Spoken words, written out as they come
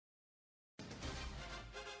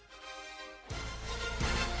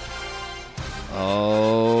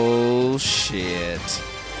Oh, shit.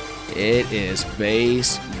 It is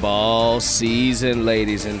baseball season,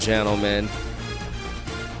 ladies and gentlemen.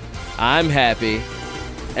 I'm happy.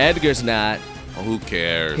 Edgar's not. Who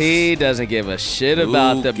cares? He doesn't give a shit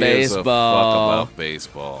about the baseball. Who gives a fuck about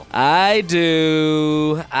baseball? I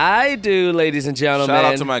do, ladies and gentlemen. Shout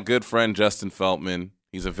out to my good friend Justin Feltman.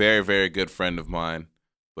 He's a very, very good friend of mine.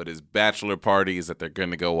 But his bachelor party is that they're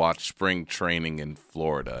going to go watch spring training in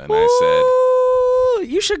Florida. And I said,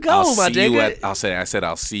 you should go, my nigga. I said,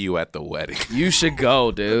 I'll see you at the wedding. You should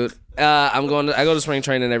go, dude. I go to spring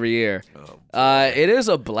training every year. It is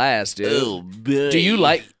a blast, dude. Oh, do you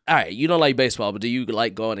like, all right, you don't like baseball, but do you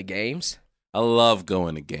like going to games? I love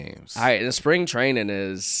going to games. All right, and spring training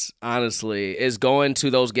is going to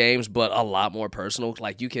those games, but a lot more personal.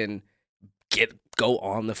 Like, you can go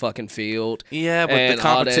on the fucking field. Yeah, but the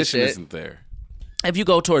competition isn't there. If you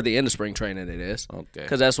go toward the end of spring training, it is. Okay.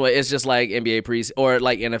 Because that's what it's just like NBA preseason or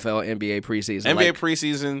like NFL NBA preseason. NBA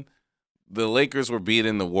preseason, the Lakers were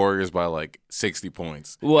beating the Warriors by like 60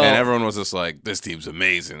 points. Well, and everyone was just like, this team's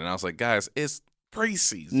amazing. And I was like, guys, it's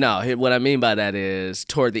preseason. No, what I mean by that is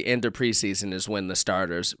toward the end of preseason is when the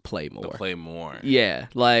starters play more. They play more. Yeah.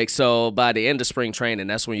 Like, so by the end of spring training,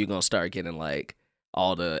 that's when you're going to start getting like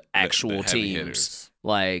all the actual teams. Hitters.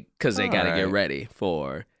 Like, because they got to get ready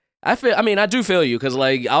for. I do feel you because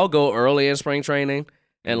like I'll go early in spring training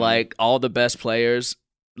and like all the best players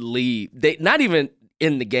leave. They not even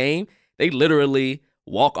in the game. They literally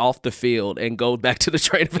walk off the field and go back to the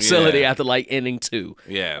training facility after like inning 2.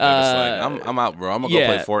 Yeah, they're just like I'm out, bro. I'm gonna go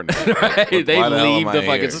play Fortnite. Right? They leave the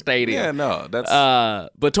fucking stadium. Yeah, no, that's.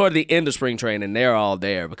 But toward the end of spring training, they're all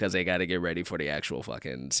there because they got to get ready for the actual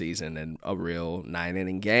fucking season and a real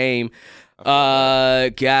 9-inning game.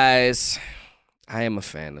 Guys, I am a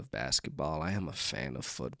fan of basketball. I am a fan of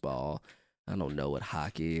football. I don't know what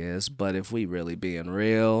hockey is, but if we really being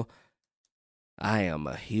real, I am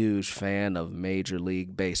a huge fan of Major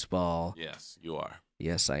League Baseball. Yes, you are.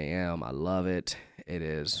 Yes, I am. I love it. It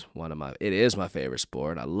is my favorite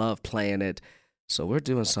sport. I love playing it. So we're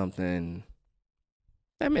doing something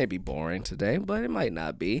that may be boring today, but it might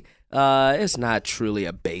not be. It's not truly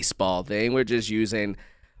a baseball thing. We're just using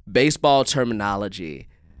baseball terminology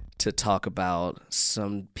to talk about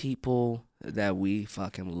some people that we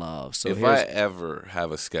fucking love. So if I ever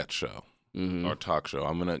have a sketch show or talk show,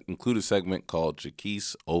 I'm going to include a segment called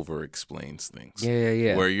Jaquise Over-Explains Things.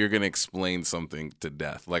 Yeah. Where you're going to explain something to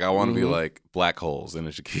death. Like, I want to be like black holes in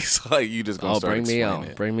a Jaquise. Like, you just going to start explaining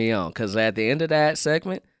it. Bring me on. Because at the end of that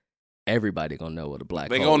segment, everybody going to know what a black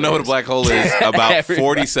hole is. They going to know what a black hole is about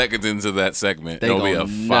 40 seconds into that segment. It'll be a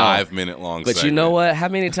 5-minute long segment. But you know what? How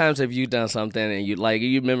many times have you done something and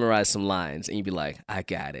you memorize some lines and you be like, I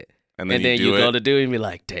got it. And then you go to do it and be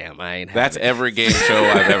like, damn, I ain't That's every game show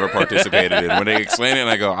I've ever participated in. When they explain it and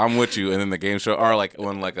I go, I'm with you. And then the game show, or like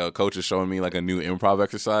when like a coach is showing me like a new improv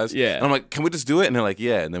exercise. Yeah. And I'm like, can we just do it? And they're like,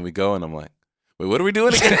 yeah. And then we go and I'm like, wait, what are we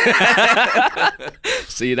doing again?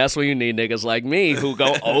 See, that's when you need niggas like me who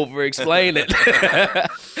go over-explain it.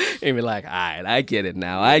 And be like, all right, I get it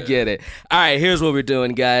now. I get it. All right, here's what we're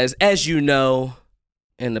doing, guys. As you know,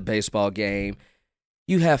 in the baseball game,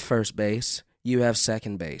 you have first base. You have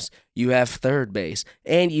second base, you have third base,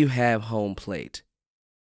 and you have home plate.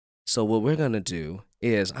 So what we're going to do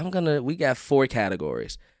is we got 4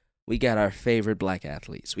 categories. We got our favorite black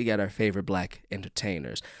athletes. We got our favorite black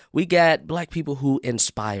entertainers. We got black people who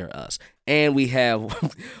inspire us. And we have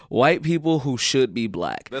white people who should be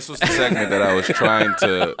black. This was the segment that I was trying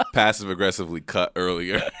to passive-aggressively cut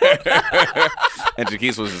earlier. And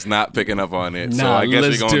Jaquise was just not picking up on it. So I guess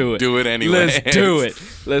we're going to do it anyway.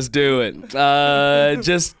 Let's do it.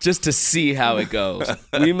 Just to see how it goes.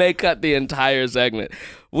 We may cut the entire segment.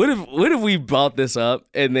 What if we brought this up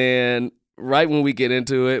and then right when we get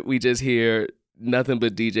into it, we just hear nothing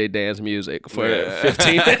but DJ Dan's music for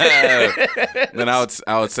 15 minutes. Then I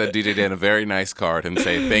would send DJ Dan a very nice card and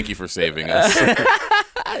say, thank you for saving us.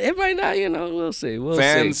 It might not, we'll see.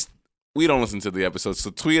 Fans, we don't listen to the episodes, so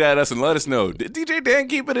tweet at us and let us know. Did DJ Dan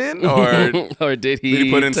keep it in? Or did he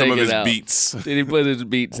put in some of his out? beats? Did he put his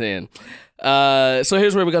beats in? So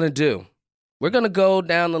here's what we're going to do. We're going to go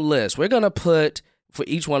down the list. We're going to put, for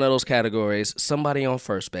each one of those categories, somebody on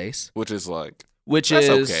first base. Which is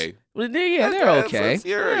okay. Yeah, they're okay.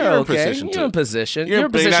 You're in position. You're in position. You're not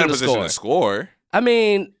in position to score. I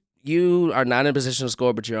mean, you are not in a position to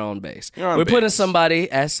score, but you're on base. We're putting somebody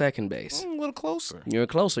at second base. A little closer. You're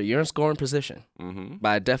closer. You're in scoring position.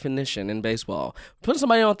 By definition in baseball. Putting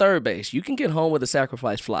somebody on third base. You can get home with a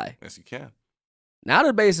sacrifice fly. Yes, you can. Now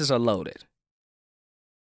the bases are loaded.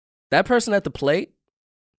 That person at the plate,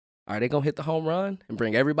 are they going to hit the home run and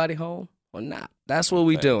bring everybody home? or not. That's what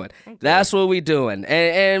we Okay. doing. That's what we doing.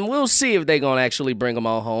 And we'll see if they going to actually bring them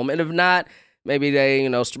all home. And if not, maybe they,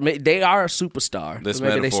 they are a superstar. This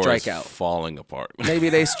maybe they metaphor strike is out. falling apart. Maybe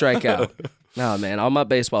they strike out. No, man, all my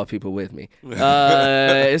baseball people with me.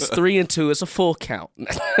 It's 3-2. It's a full count.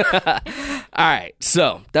 All right,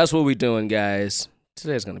 so that's what we're doing, guys.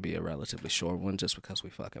 Today's going to be a relatively short one just because we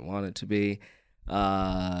fucking want it to be.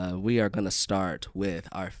 We are going to start with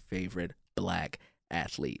our favorite black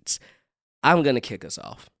athletes. I'm going to kick us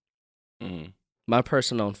off. Mm-hmm. My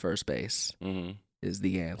person on first base Mm-hmm. is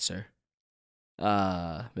the answer.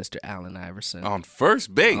 Mr. Allen Iverson. On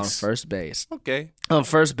first base. On first base. Okay. On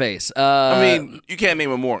first base. I mean, you can't name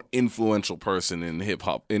a more influential person in hip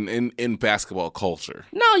hop in basketball culture.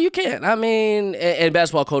 No, you can't. I mean, in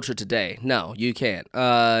basketball culture today, no, you can't.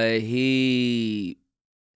 He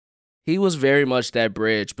was very much that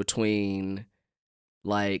bridge between,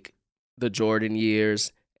 like, the Jordan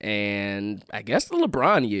years and I guess the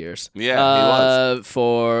LeBron years. Yeah, he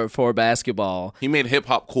was. For basketball. He made hip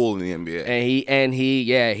hop cool in the NBA. And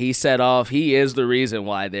he set off. He is the reason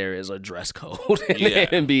why there is a dress code in the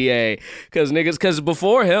NBA. Because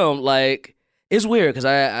before him, like, it's weird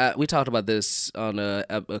because we talked about this on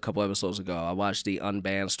a couple episodes ago. I watched the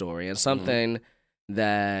Unbanned story and something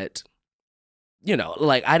that,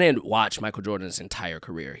 like, I didn't watch Michael Jordan's entire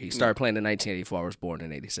career. He started playing in 1984. I was born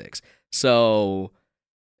in 86. So,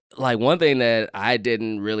 like, one thing that I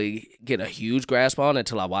didn't really get a huge grasp on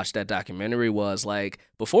until I watched that documentary was, like,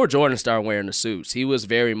 before Jordan started wearing the suits, he was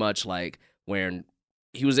very much, like,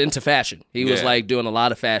 he was into fashion. He was, like, doing a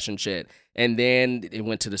lot of fashion shit. And then it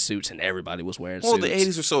went to the suits, and everybody was wearing suits. Well, the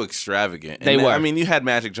 80s were so extravagant. They were. I mean, you had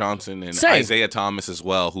Magic Johnson and Isaiah Thomas as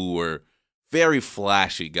well, who were very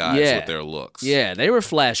flashy guys with their looks. Yeah, they were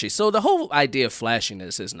flashy. So the whole idea of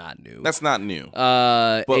flashiness is not new. That's not new.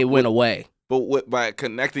 It went away. But by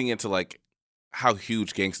connecting it to, like, how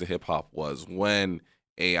huge gangsta hip hop was when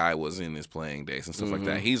AI was in his playing days and stuff like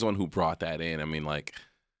that, he's the one who brought that in. I mean, like,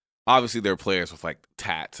 obviously there are players with, like,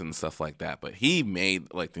 tats and stuff like that, but he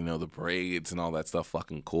made, like, the braids and all that stuff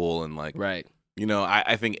fucking cool. And, like, right.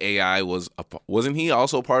 I think AI wasn't he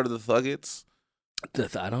also part of the Thuggets?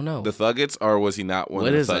 I don't know. The Thuggets, or was he not one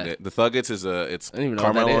what of the Thuggets? The Thuggets it's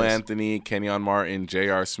Carmelo Anthony, Kenyon Martin,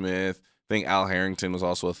 J.R. Smith. I think Al Harrington was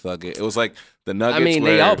also a Thugget. It was like the Nuggets. I mean,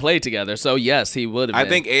 they all played together, so yes, he would have been. I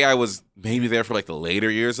think AI was maybe there for, like, the later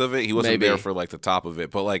years of it. He wasn't there for, like, the top of it.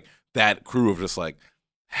 But, like, that crew of just, like,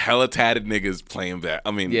 hella tatted niggas playing that.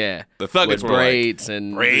 I mean, the Thuggets with were braids like,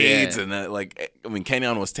 and like, I mean,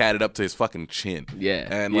 Kenyon was tatted up to his fucking chin. Yeah,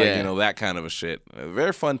 and like that kind of a shit. A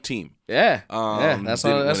very fun team. Yeah, that's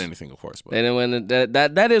didn't win anything, of course. But they didn't win.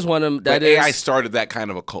 That is one of them. That but AI started that kind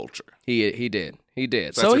of a culture. He did.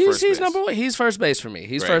 So he's number one. He's first base for me.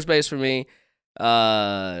 He's Right. first base for me.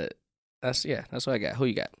 That's what I got. Who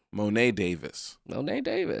you got? Monet Davis. Monet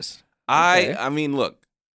Davis. Okay. I mean, look.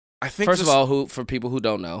 I think First of all, for people who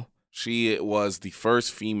don't know, she was the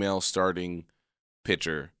first female starting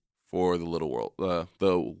pitcher for the Little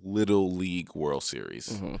League World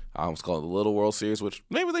Series. I almost call it the Little World Series, which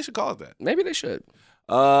maybe they should call it that. Maybe they should.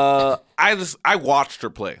 I watched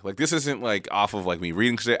her play. Like, this isn't, like, off of, like, me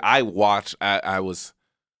reading shit. I was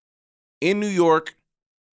in New York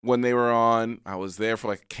when they were on. I was there for,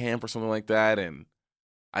 like, a camp or something like that, and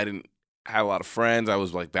I didn't have a lot of friends. I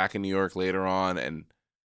was, like, back in New York later on, and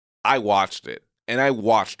I watched it, and I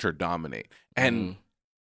watched her dominate. And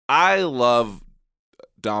I love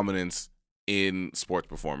dominance in sports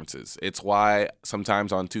performances. It's why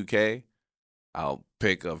sometimes on 2K, I'll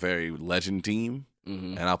pick a very legend team,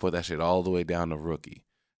 and I'll put that shit all the way down to rookie,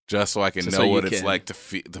 just so I can know what it's like to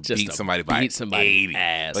beat somebody by 80.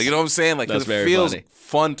 Ass. Like, you know what I'm saying? Like, That's it feels funny.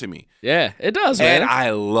 fun to me. Yeah, it does, man. And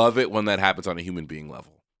I love it when that happens on a human being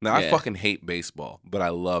level. Now, I Yeah. fucking hate baseball, but I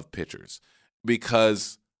love pitchers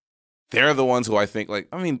because they're the ones who I think, like,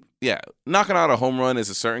 I mean, yeah, knocking out a home run is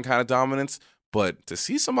a certain kind of dominance, but to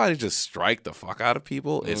see somebody just strike the fuck out of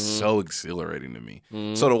people is so exhilarating to me.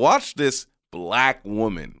 So to watch this black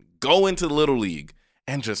woman go into the Little League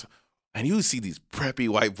and you see these preppy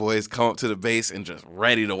white boys come up to the base and just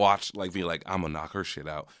ready to watch, like, be like, I'm gonna knock her shit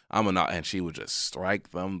out. And she would just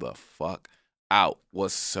strike them the fuck out,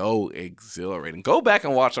 was so exhilarating. Go back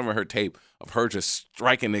and watch some of her tape of her just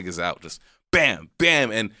striking niggas out, just bam,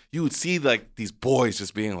 bam. And you would see, like, these boys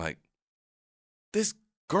just being like, this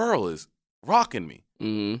girl is rocking me.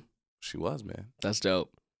 She was, man. That's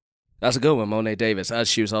dope. That's a good one, Monet Davis.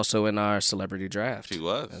 She was also in our celebrity draft. She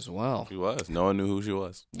was. As well. She was. No one knew who she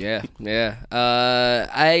was. Yeah.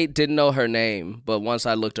 I didn't know her name, but once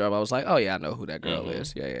I looked her up, I was like, oh, yeah, I know who that girl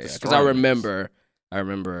is. Yeah. Because I remember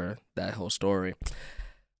that whole story.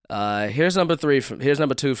 Here's number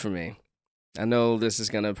two for me. I know this is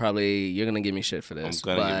gonna you're gonna give me shit for this.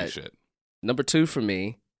 I'm gonna give you shit. Number 2 for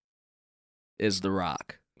me is The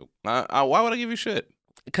Rock. Why would I give you shit?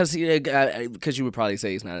 Because you would probably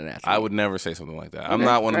say he's not an athlete. I would never say something like that. I'm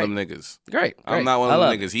not one of them niggas. Great. I'm not one of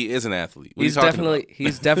them niggas. He is an athlete. He's definitely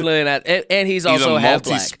an athlete, and he's also a half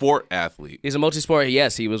black. multi-sport athlete. He's a multi-sport.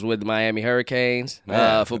 Yes, he was with the Miami Hurricanes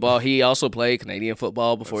football. He also played Canadian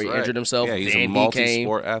football before he injured himself. Yeah, he's a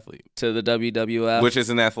multi-sport athlete to the WWF, which is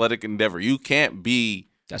an athletic endeavor. You can't be.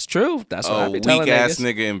 That's true. That's what I be telling weak ass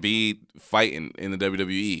nigga and be fighting in the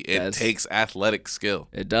WWE. It takes athletic skill.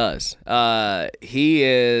 It does. He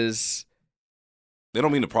is. They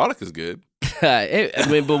don't mean the product is good.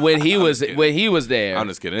 But when he was there, I'm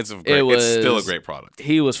just kidding. It's still a great product.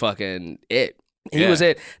 He was fucking it. He was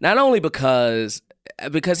it. Not only because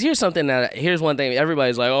here's one thing.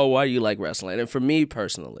 Everybody's like, oh, why do you like wrestling? And for me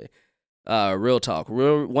personally, real talk.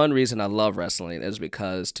 One reason I love wrestling is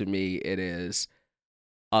because to me it is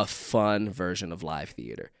a fun version of live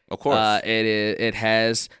theater. Of course. It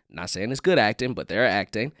has, not saying it's good acting, but they're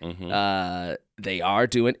acting. Mm-hmm. They are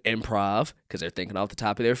doing improv because they're thinking off the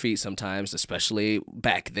top of their feet sometimes, especially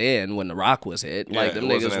back then when The Rock was hit. Yeah, like them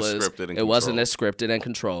niggas it wasn't as scripted and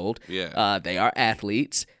controlled. Yeah. They are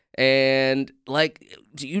athletes. And like,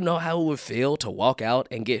 do you know how it would feel to walk out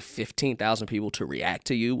and get 15,000 people to react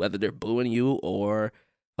to you, whether they're booing you or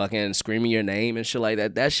fucking screaming your name and shit like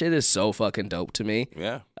that? That shit is so fucking dope to me.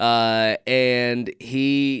 Yeah. And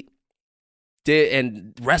he did,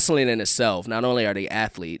 and wrestling in itself, not only are they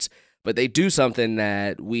athletes, but they do something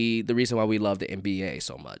that the reason why we love the NBA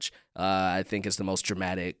so much. I think it's the most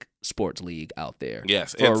dramatic sports league out there.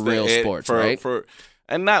 Yes. For real sports, right?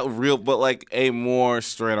 And not real, but like a more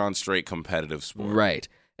straight competitive sport. Right.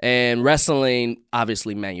 And wrestling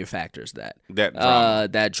obviously manufactures that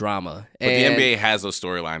drama. But and the NBA has those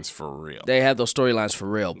storylines for real. They have those storylines for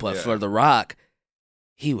real. But for The Rock,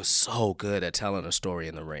 he was so good at telling a story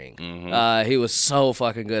in the ring. Mm-hmm. He was so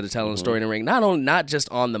fucking good at telling a story in the ring. Not just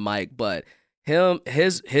on the mic, but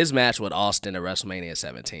his match with Austin at WrestleMania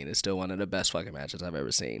 17 is still one of the best fucking matches I've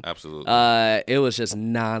ever seen. Absolutely. It was just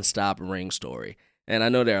nonstop ring story. And I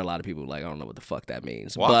know there are a lot of people like, I don't know what the fuck that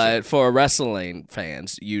means. Watch but it. For wrestling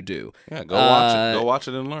fans, you do. Yeah, go watch it. Go watch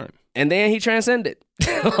it and learn. And then he transcended.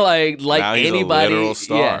 like now he's anybody. A literal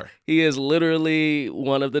star. Yeah, he is literally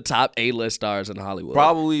one of the top A-list stars in Hollywood.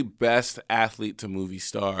 Probably best athlete to movie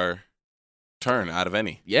star turn out of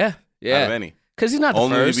any. Yeah. Out of any. Because he's not the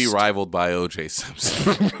Only first. to be rivaled by O.J.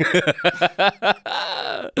 Simpson.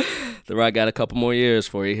 The Rock got a couple more years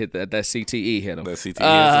before he hit that CTE hit him. That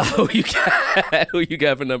CTE who you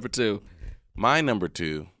got for number 2? My number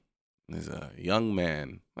 2 is a young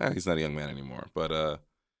man. Well, he's not a young man anymore, but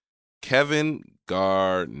Kevin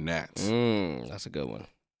Garnett. That's a good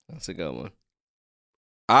one.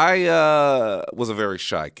 I was a very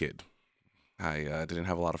shy kid. I didn't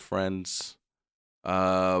have a lot of friends,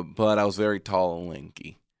 but I was very tall and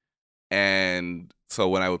lanky. And so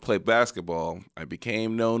when I would play basketball, I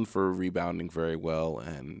became known for rebounding very well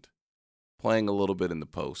and playing a little bit in the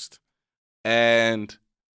post. And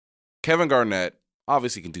Kevin Garnett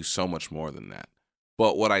obviously can do so much more than that.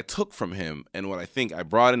 But what I took from him and what I think I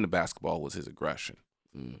brought into basketball was his aggression.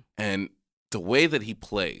 And the way that he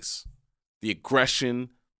plays, the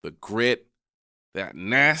aggression, the grit, that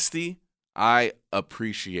nasty, I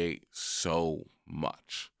appreciate so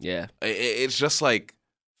much. Yeah. It's just like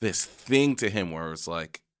this thing to him where it's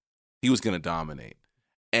like he was going to dominate.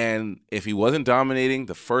 And if he wasn't dominating,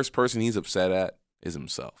 the first person he's upset at is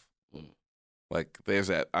himself. Like, there's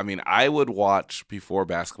that. I mean, I would watch before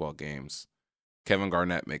basketball games Kevin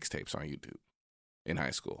Garnett mixtapes on YouTube in high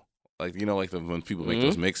school. Like, you know, like when people make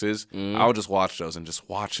those mixes, I would just watch those and just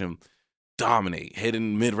watch him dominate,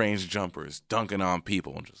 hitting mid-range jumpers, dunking on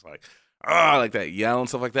people, and just like, like that, yell and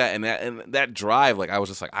stuff like that. And that drive, like, I was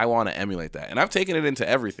just like, I want to emulate that. And I've taken it into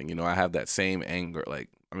everything. You know, I have that same anger. Like,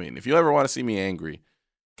 I mean, if you ever want to see me angry,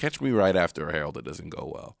 catch me right after a Harold that doesn't go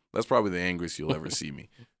well. That's probably the angriest you'll ever see me.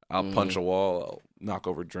 I'll punch a wall, I'll knock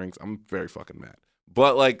over drinks. I'm very fucking mad.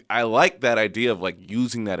 But, like, I like that idea of, like,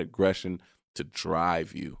 using that aggression to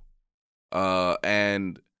drive you.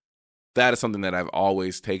 And that is something that I've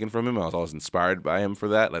always taken from him. I was always inspired by him for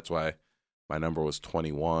that. That's why my number was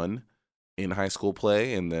 21 in high school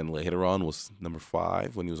play. And then later on was number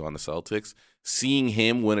 5 when he was on the Celtics. Seeing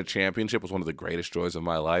him win a championship was one of the greatest joys of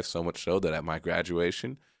my life. So much so that at my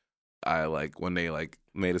graduation, I, like, when they, like,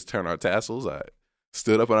 made us turn our tassels,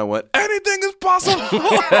 stood up and I went, anything is possible.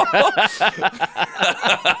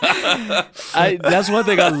 That's one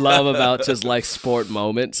thing I love about just like sport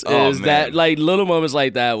moments is that like little moments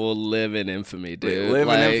like that will live in infamy, dude. They live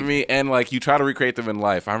in infamy, and like you try to recreate them in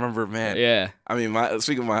life. I remember, man. Yeah. I mean,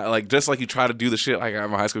 speaking of my, like, just like you try to do the shit, like at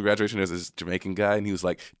my high school graduation, there's this Jamaican guy, and he was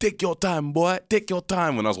like, take your time, boy, take your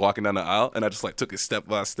time, when I was walking down the aisle, and I just like took it step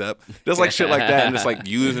by step. Just like shit like that, and just like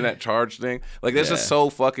using that charge thing. Like, that's just so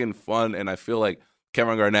fucking fun, and I feel like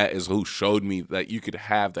Kevin Garnett is who showed me that you could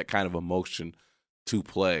have that kind of emotion to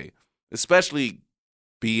play, especially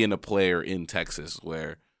being a player in Texas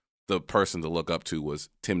where the person to look up to was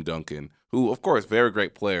Tim Duncan, who, of course, very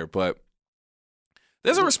great player, but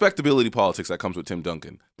there's a respectability politics that comes with Tim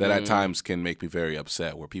Duncan that at times can make me very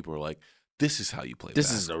upset, where people are like, this is how you play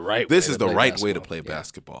basketball. This is the right way to play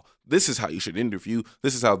basketball. This is how you should interview.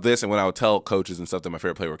 This is how this. And when I would tell coaches and stuff that my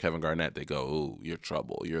favorite player was Kevin Garnett, they go, oh, you're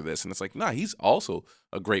trouble. You're this. And it's like, nah, he's also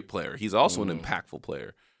a great player. He's also an impactful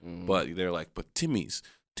player. But they're like, but Timmy's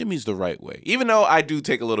the right way. Even though I do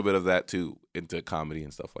take a little bit of that, too, into comedy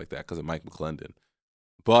and stuff like that because of Mike McClendon.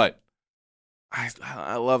 But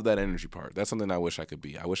I love that energy part. That's something I wish I could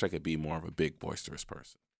be. I wish I could be more of a big, boisterous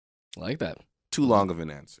person. I like that. Too long of an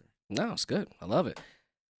answer. No, it's good. I love it.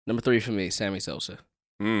 Number 3 for me, Sammy Sosa.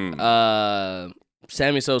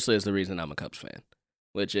 Sammy Sosa is the reason I'm a Cubs fan,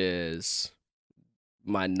 which is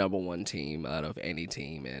my number 1 team out of any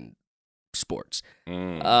team in sports.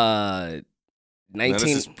 19. This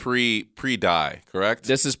is pre-dye, correct?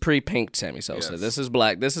 This is pre-pink Sammy Sosa. Yes. This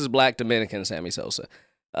is black Dominican Sammy Sosa.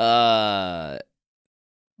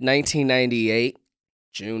 1998,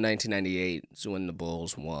 June 1998 is when the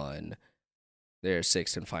Bulls won their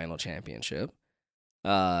 6th and final championship.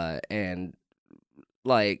 And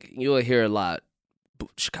like you'll hear a lot,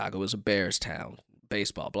 Chicago was a Bears town,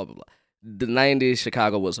 baseball, blah, blah, blah. The 90s,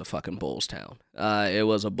 Chicago was a fucking Bulls town. It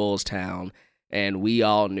was a Bulls town, and we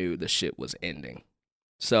all knew the shit was ending.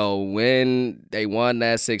 So when they won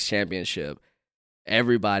that 6th championship,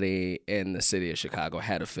 everybody in the city of Chicago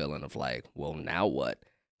had a feeling of like, well, now what?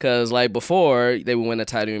 Because like before, they would win the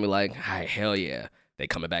title and be like, hi, hell yeah. They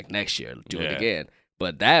coming back next year, do it again.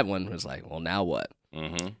 But that one was like, well, now what?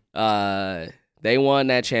 They won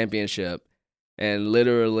that championship, and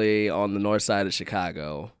literally on the north side of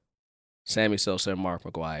Chicago, Sammy Sosa and Mark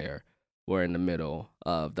McGwire were in the middle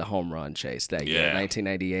of the home run chase that year,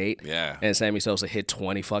 1998. Yeah. And Sammy Sosa hit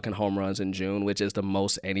 20 fucking home runs in June, which is the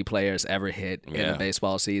most any player has ever hit in a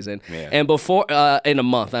baseball season. Yeah. And before, in a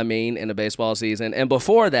month, in a baseball season. And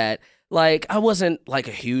before that, like, I wasn't like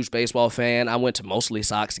a huge baseball fan. I went to mostly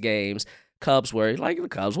Sox games. Cubs were like the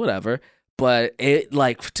Cubs, whatever. But it,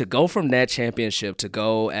 like, to go from that championship to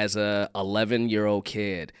go as a 11-year-old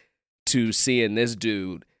kid to seeing this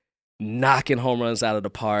dude knocking home runs out of the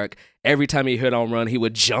park. Every time he hit a home run, he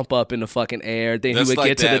would jump up in the fucking air. Then he would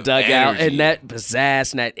get to the dugout, and that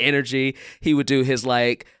pizzazz and that energy. He would do his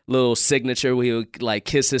like little signature where he would like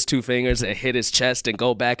kiss his 2 fingers and hit his chest and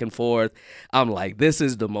go back and forth. I'm like, this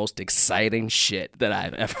is the most exciting shit that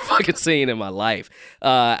I've ever fucking seen in my life,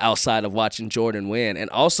 outside of watching Jordan win. And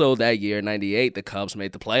also that year, 98, the Cubs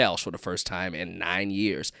made the playoffs for the first time in 9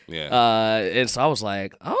 years. Yeah. And so I was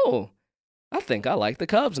like, oh, I think I like the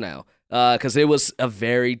Cubs now. Because it was a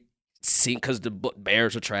very because the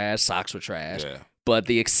Bears were trash, Sox were trash, but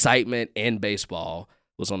the excitement in baseball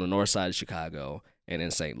was on the north side of Chicago and in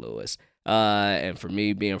St. Louis. And for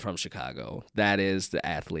me, being from Chicago, that is the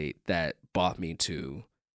athlete that brought me to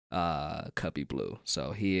Cuppy Blue.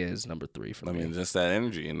 So he is number 3 for me. I mean, just that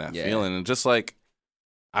energy and that feeling. And just like,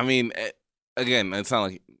 I mean, again, it's not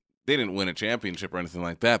like they didn't win a championship or anything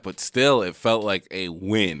like that, but still, it felt like a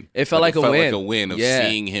win. It felt like a win. Like a win of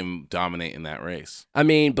seeing him dominate in that race. I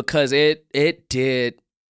mean, because it did.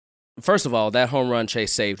 First of all, that home run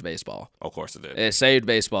chase saved baseball. Of course it did. It saved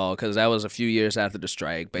baseball because that was a few years after the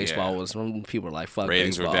strike. Baseball was, people were like, fuck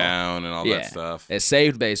ratings baseball. Ratings were down and all that stuff. It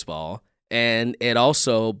saved baseball, and it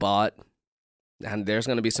also bought. And there's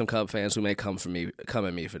going to be some Cub fans who may come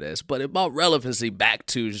at me for this, but it brought relevancy back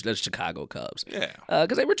to the Chicago Cubs. Yeah.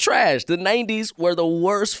 Because they were trash. The 90s were the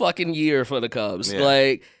worst fucking year for the Cubs. Yeah.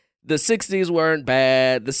 Like, the 60s weren't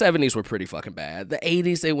bad. The 70s were pretty fucking bad. The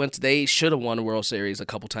 80s, they should have won the World Series a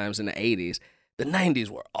couple times in the 80s. The 90s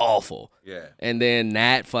were awful. Yeah. And then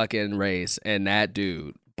that fucking race and that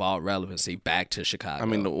dude brought relevancy back to Chicago. I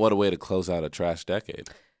mean, what a way to close out a trash decade.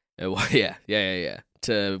 Yeah.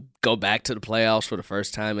 To go back to the playoffs for the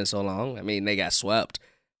first time in so long. I mean, they got swept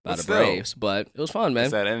by the Braves, but it was fun, man.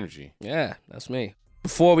 It's that energy. Yeah, that's me.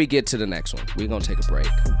 Before we get to the next one, we're going to take a break.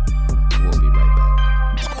 We'll be right back.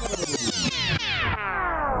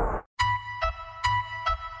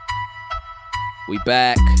 We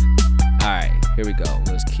back. All right, here we go.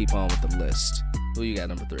 Let's keep on with the list. Who you got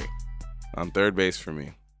number 3? On third base for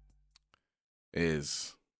me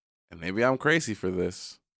is, and maybe I'm crazy for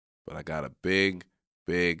this, but I got a big,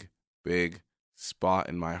 big, big spot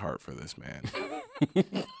in my heart for this man.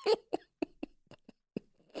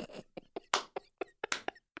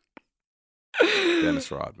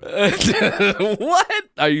 Dennis Rodman. What?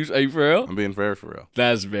 Are you for real? I'm being very for real.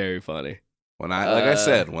 That's very funny. When I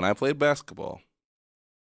said, when I played basketball,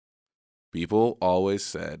 people always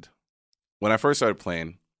said, when I first started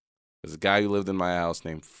playing, there's a guy who lived in my house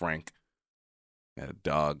named Frank. He had a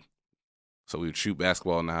dog. So we would shoot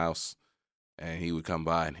basketball in the house, and he would come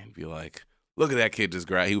by and he'd be like, look at that kid just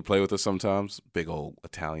grab. He would play with us sometimes, big old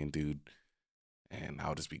Italian dude. And I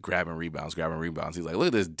would just be grabbing rebounds. He's like, look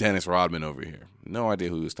at this Dennis Rodman over here. No idea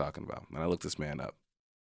who he was talking about. And I looked this man up.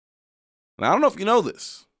 And I don't know if you know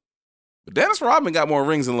this, but Dennis Rodman got more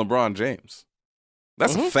rings than LeBron James.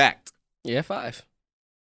 That's a fact. Yeah, 5.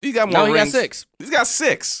 He got more rings. No, he got 6. He's got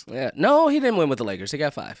 6. Yeah. No, he didn't win with the Lakers. He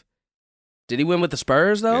got 5. Did he win with the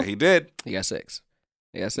Spurs, though? Yeah, he did. He got 6.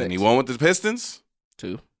 And he won with the Pistons.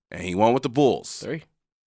 2. And he won with the Bulls. 3.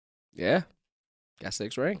 Yeah. Got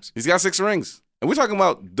 6 rings. He's got 6 rings. And we're talking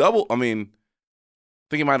about double. I mean, I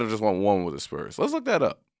think he might have just won 1 with the Spurs. Let's look that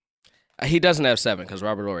up. He doesn't have 7 because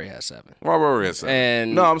Robert Horry has 7. Robert Horry has 7.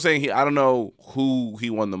 And no, I'm saying I don't know who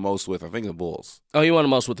he won the most with. I think the Bulls. Oh, he won the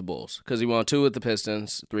most with the Bulls because he won 2 with the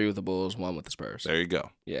Pistons, 3 with the Bulls, 1 with the Spurs. There you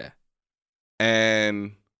go. Yeah.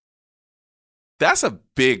 And that's a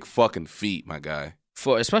big fucking feat, my guy.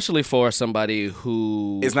 Especially for somebody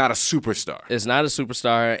who is not a superstar. Is not a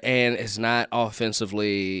superstar and is not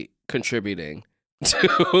offensively contributing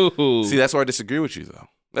to. See, that's where I disagree with you, though.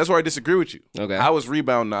 That's where I disagree with you. Okay. How is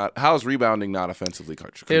rebounding not offensively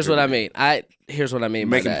contributing? Here's what I mean. Here's what I mean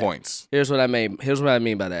Making by that. Points. Here's what I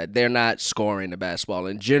mean by that. They're not scoring the basketball.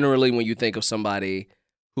 And generally when you think of somebody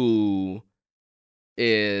who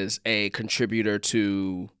is a contributor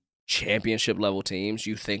to championship level teams,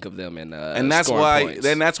 you think of them in and that's why points.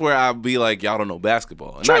 Then that's where I'll be like, y'all don't know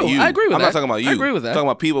basketball. And true, not you. I agree with I'm that. not talking about you. I agree with that. I'm talking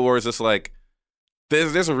about people where it's just like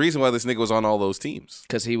there's a reason why this nigga was on all those teams.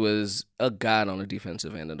 Because he was a god on the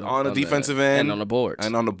defensive end. On the defensive end. And on the boards.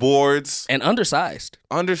 And on the boards. And undersized.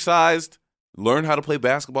 Learned how to play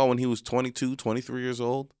basketball when he was 22, 23 years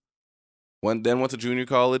old. Then went to junior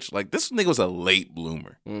college. Like, this nigga was a late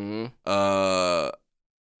bloomer. Mm-hmm.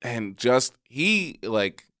 And just, he,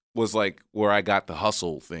 like, was, like, where I got the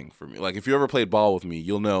hustle thing for me. Like, if you ever played ball with me,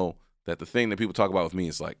 you'll know that the thing that people talk about with me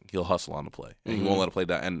is, like, he'll hustle on the play. And he won't let it play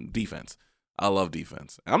down. And defense. I love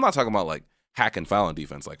defense. And I'm not talking about, like, hack and foul on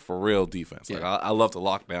defense. Like, for real defense. Like, I love to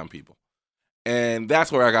lock down people. And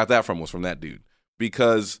that's where I got that from, was from that dude.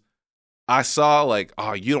 Because I saw, like,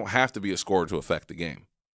 oh, you don't have to be a scorer to affect the game.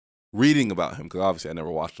 Reading about him, because obviously I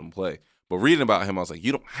never watched him play, but reading about him, I was like,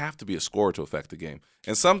 you don't have to be a scorer to affect the game.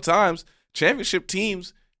 And sometimes championship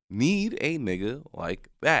teams need a nigga like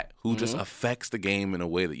that who just affects the game in a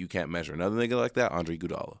way that you can't measure. Another nigga like that, Andre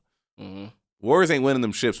Iguodala. Warriors ain't winning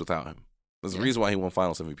them ships without him. There's a reason why he won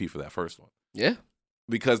Finals MVP for that first one. Yeah.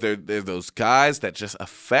 Because they're those guys that just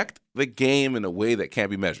affect the game in a way that can't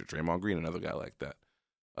be measured. Draymond Green, another guy like that.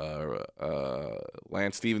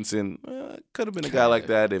 Lance Stevenson could have been a guy like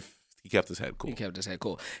that if he kept his head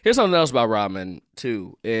cool. Here's something else about Rodman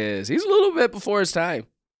too: is he's a little bit before his time.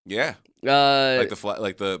 Yeah, like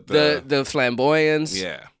the flamboyance.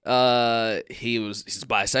 Yeah, he's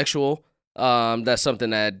bisexual. That's something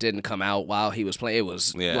that didn't come out while he was playing. It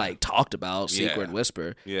was like talked about, secret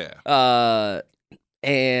whisper. Yeah,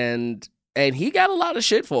 and he got a lot of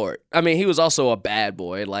shit for it. I mean, he was also a bad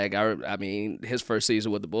boy. Like, I mean, his first season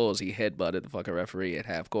with the Bulls, he headbutted the fucking referee at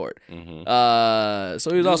half court. So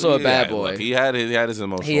he was also a bad boy. Look, he had his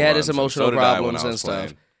emotional. He had his emotional problems and stuff.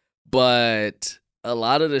 Playing. But a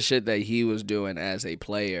lot of the shit that he was doing as a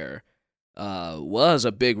player was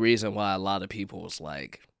a big reason why a lot of people was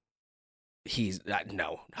like, he's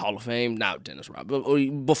no Hall of Fame, not Dennis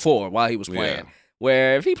Rodman. Before, while he was playing. Yeah.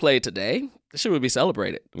 Where if he played today, the shit would be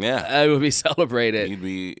celebrated. Yeah. It would be celebrated.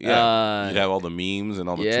 You'd have all the memes and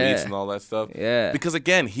all the tweets and all that stuff. Yeah. Because,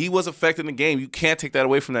 again, he was affecting the game. You can't take that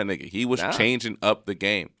away from that nigga. He was changing up the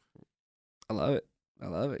game. I love it.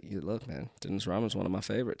 Look, man, Dennis Rodman's one of my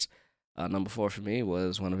favorites. Number 4 for me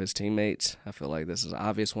was one of his teammates. I feel like this is an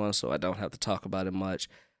obvious one, so I don't have to talk about it much.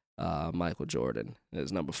 Michael Jordan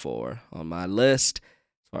is number 4 on my list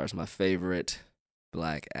as far as my favorite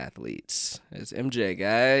Black athletes. It's MJ,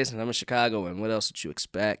 guys, and I'm in Chicago, and what else did you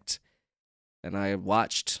expect? And I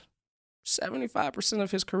watched 75%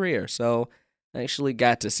 of his career, so I actually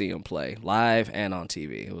got to see him play live and on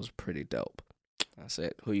TV. It was pretty dope. That's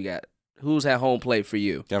it. Who you got? Who's at home plate for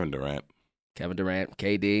you? Kevin Durant. Kevin Durant,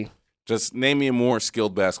 KD. Just name me a more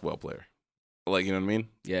skilled basketball player. Like, you know what I mean?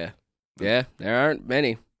 Yeah. Yeah, there aren't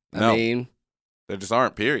many. No. I mean, There just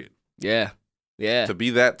aren't, period. yeah. Yeah. To be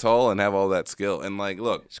that tall and have all that skill. And, like,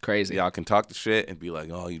 look, It's crazy. y'all can talk the shit and be like,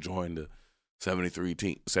 oh, you joined the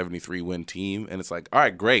 73 win team. And it's like, all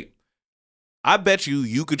right, great. I bet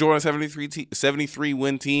you could join a 73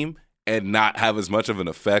 win team and not have as much of an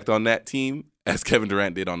effect on that team as Kevin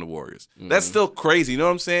Durant did on the Warriors. That's still crazy. You know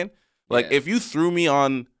what I'm saying? Like, if you threw me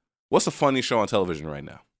on, what's a funny show on television right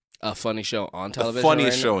now? A funny show on television. The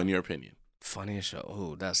funniest right show, now? in your opinion? Funniest show.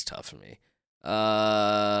 Ooh, that's tough for me.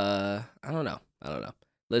 I don't know.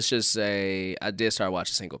 Let's just say I did start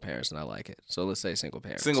watching Single Parents and I like it. So let's say Single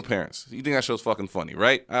Parents. Single Parents. You think that show's fucking funny,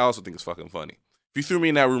 right? I also think it's fucking funny. If you threw me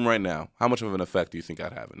in that room right now, how much of an effect do you think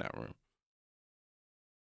I'd have in that room?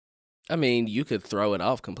 I mean, you could throw it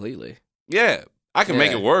off completely. Yeah, I can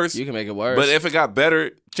make it worse. You can make it worse. But if it got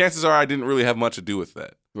better, chances are I didn't really have much to do with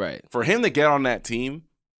that. right. For him to get on that team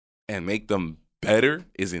and make them better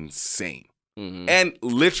is insane. Mm-hmm. And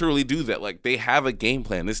literally do that. Like, they have a game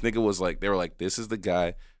plan. This nigga was like, they were like, this is the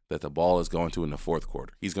guy that the ball is going to in the fourth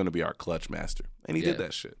quarter. He's going to be our clutch master. And he did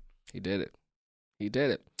that shit. He did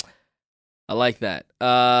it. I like that.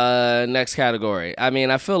 Next category. I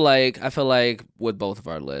mean, I feel like with both of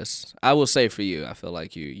our lists, I will say for you, I feel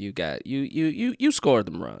like you scored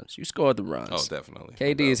them runs. You scored the runs. Oh, definitely.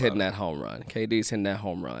 KD's hitting that home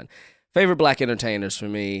run. Favorite black entertainers for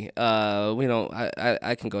me.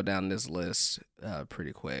 I can go down this list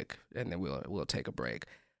pretty quick, and then we'll take a break.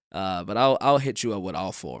 But I'll hit you up with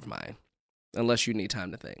all four of mine, unless you need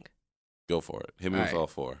time to think. Go for it. Hit me with all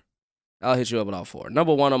four. I'll hit you up with all four.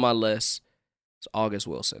 Number one on my list is August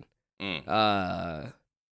Wilson. I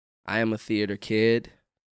am a theater kid,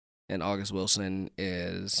 and August Wilson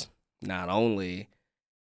is not only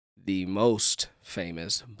the most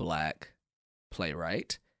famous black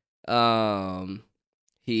playwright.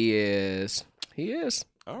 He is.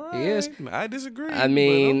 All right. He is. I disagree. I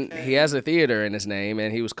mean, okay. he has a theater in his name,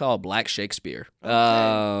 and he was called Black Shakespeare.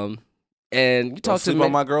 Okay. And you Don't talk to sleep me.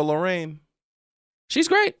 on my girl Lorraine. She's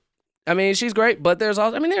great. I mean, she's great, but there's a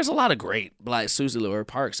lot of great. Like Susie Lure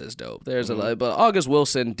Parks is dope. There's a lot, but August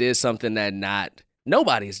Wilson did something that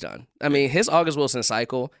nobody's done. I mean, his August Wilson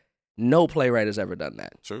cycle, no playwright has ever done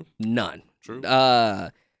that. True. None. True.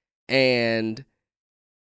 And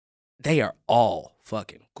they are all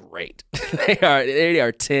fucking great. they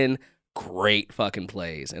are 10 great fucking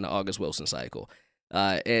plays in the August Wilson cycle.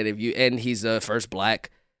 And he's the first black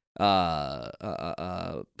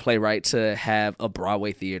playwright to have a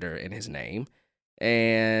Broadway theater in his name.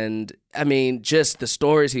 And I mean, just the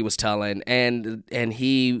stories he was telling, and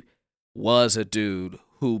he was a dude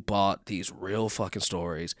who brought these real fucking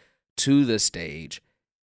stories to the stage.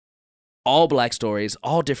 All black stories,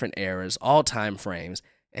 all different eras, all time frames.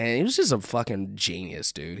 And he was just a fucking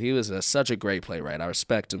genius, dude. He was such a great playwright. I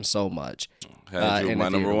respect him so much. Had you my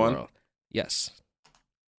number one? World. Yes.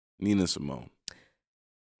 Nina Simone.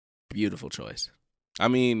 Beautiful choice. I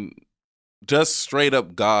mean, just straight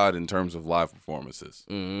up God in terms of live performances.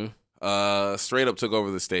 Mm-hmm. Straight up took over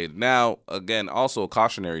the stage. Now, again, also a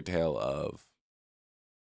cautionary tale of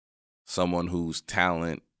someone whose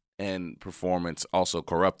talent and performance also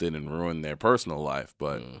corrupted and ruined their personal life,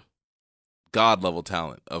 but God level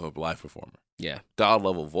talent of a live performer. Yeah. God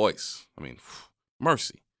level voice. I mean,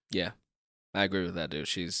 mercy. Yeah. I agree with that, dude.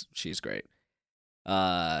 She's great.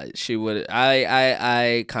 She would.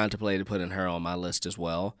 I contemplated putting her on my list as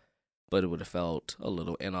well, but it would have felt a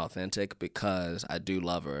little inauthentic because I do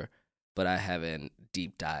love her, but I haven't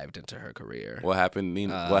deep dived into her career. What happened,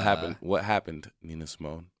 Nina? What happened, Nina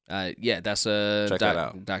Simone? Yeah, that's a Check that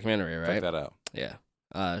out. documentary, right? Check that out.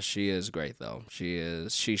 Yeah. She is great though.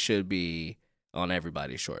 She should be on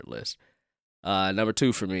everybody's short list. Number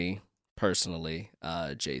two for me personally,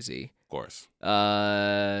 Jay-Z. Of course.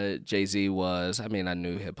 Jay-Z was, I mean, I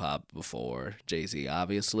knew hip hop before Jay-Z,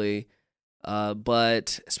 obviously.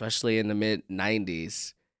 But especially in the mid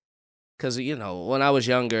 90s, because, you know, when I was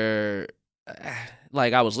younger,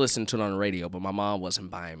 like I was listening to it on the radio, but my mom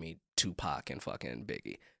wasn't buying me Tupac and fucking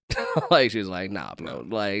Biggie. Like she was like, nah, bro,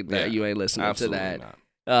 like that, you ain't listening to that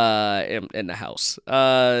in the house.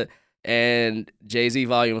 And Jay-Z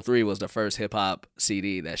Volume 3 was the first hip hop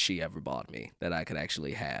CD that she ever bought me that I could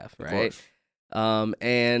actually have, right?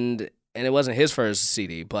 And it wasn't his first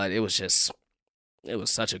CD, but it was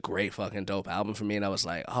such a great fucking dope album for me, and I was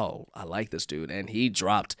like, oh, I like this dude. And he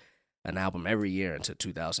dropped an album every year until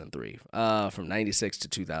 2003. From 96 to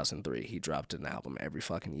 2003, he dropped an album every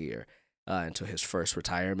fucking year until his first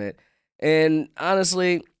retirement. And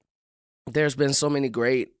honestly, there's been so many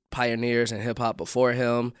great pioneers in hip hop before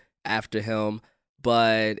him, after him,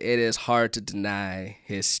 but it is hard to deny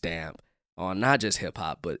his stamp on not just hip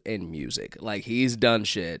hop, but in music. Like, he's done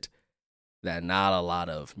shit that not a lot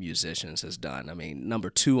of musicians has done. I mean, number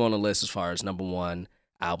 2 on the list as far as number 1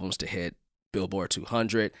 albums to hit Billboard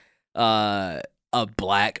 200. A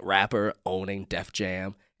black rapper owning Def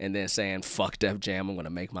Jam and then saying, fuck Def Jam, I'm going to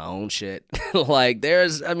make my own shit. Like,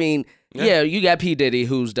 yeah, you got P. Diddy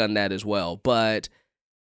who's done that as well, but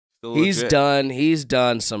Still he's legit.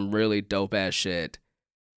 done some really dope ass shit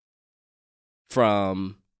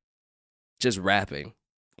from just rapping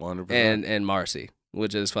 100%. and Marcy,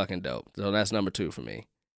 which is fucking dope. So that's number 2 for me.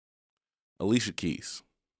 Alicia Keys.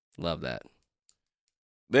 Love that.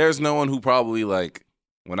 There's no one who probably, like,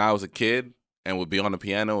 when I was a kid and would be on the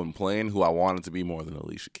piano and playing, who I wanted to be more than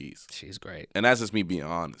Alicia Keys. She's great. And that's just me being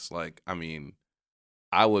honest. Like, I mean,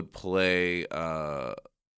 I would play, I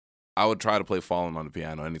would try to play Fallen on the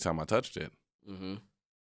piano anytime I touched it. Mm-hmm.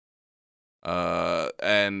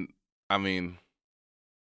 And, I mean,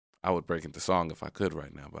 I would break into song if I could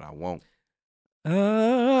right now, but I won't.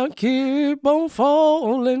 I keep on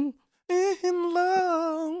falling in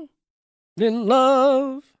love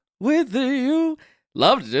with you.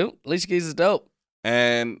 Love to do. Alicia Keys is dope.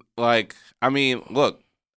 And, like, I mean, look,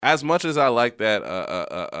 as much as I like that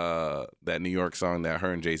that New York song that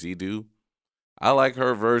her and Jay-Z do, I like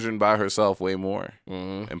her version by herself way more.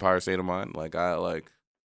 Mm-hmm. Empire State of Mind. Like, her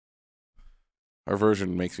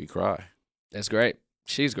version makes me cry. That's great.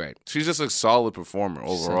 She's great. She's just a solid performer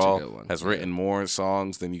overall. Such a good one. Has written more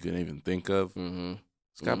songs than you can even think of. Mm-hmm.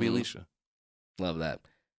 It's got to be Alicia. Love that.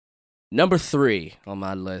 Number 3 on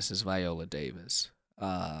my list is Viola Davis.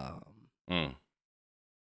 I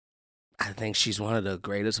think she's one of the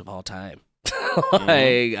greatest of all time.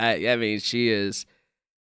 Like, I mean, she is.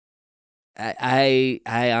 I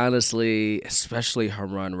honestly, especially her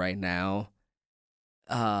run right now,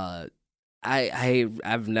 I've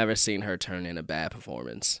never seen her turn in a bad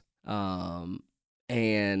performance.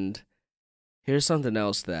 And here's something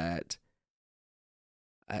else that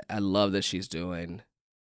I love that she's doing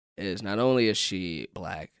is not only is she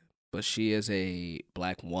black, but she is a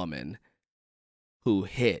black woman who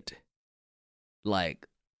hit like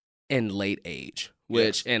in late age,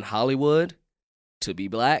 which in Hollywood, to be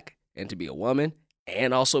black and to be a woman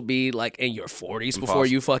and also be like in your 40s before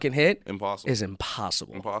you fucking hit is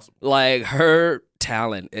impossible. Like, her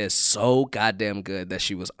talent is so goddamn good that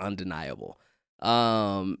she was undeniable.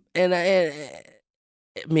 And I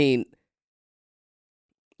mean,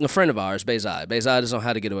 a friend of ours, Bezod is on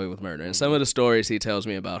How to Get Away with Murder, and some of the stories he tells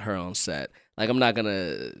me about her on set, like, I'm not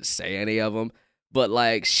gonna say any of them, but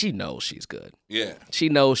like, she knows she's good. Yeah, she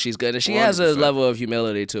knows she's good, and she 100%. Has a level of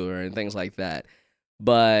humility to her and things like that.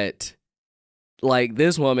 But like,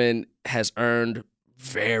 this woman has earned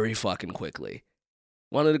very fucking quickly.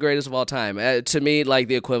 One of the greatest of all time. To me, like,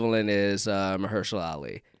 the equivalent is Mahershala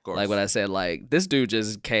Ali. Like what I said, like, this dude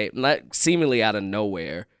just came like seemingly out of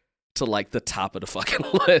nowhere to like the top of the fucking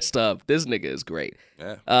list of this nigga is great.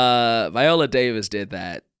 Yeah. Viola Davis did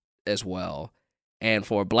that as well. And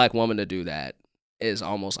for a black woman to do that is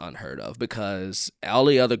almost unheard of, because all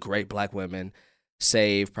the other great black women,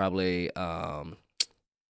 save probably I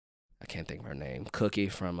can't think of her name, Cookie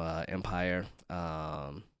from Empire,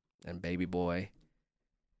 and Baby Boy,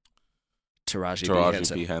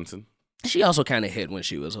 Taraji P. Henson. She also kind of hit when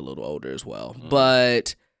she was a little older as well.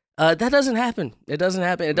 But that doesn't happen. It doesn't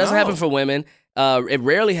happen. It doesn't happen for women. It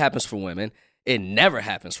rarely happens for women. It never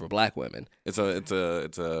happens for black women. It's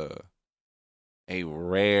a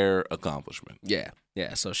rare accomplishment. Yeah.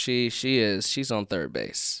 So she's on third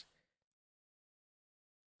base.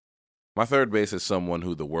 My third base is someone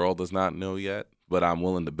who the world does not know yet, but I'm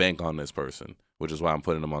willing to bank on this person, which is why I'm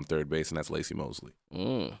putting him on third base, and that's Lacey Mosley.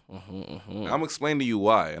 I'm explaining to you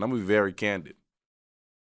why, and I'm going to be very candid.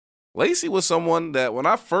 Lacey was someone that when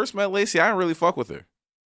I first met Lacey, I didn't really fuck with her.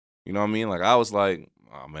 You know what I mean? Like, I was like,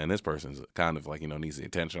 oh, man, this person's kind of like, needs the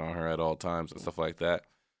attention on her at all times and stuff like that.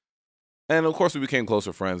 And, of course, we became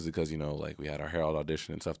closer friends because, like, we had our Herald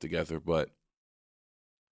audition and stuff together, but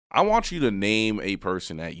I want you to name a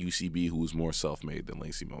person at UCB who is more self-made than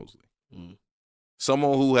Lacey Mosley.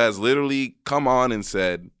 Someone who has literally come on and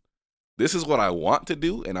said, this is what I want to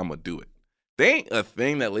do, and I'm going to do it. There ain't a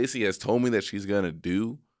thing that Lacey has told me that she's going to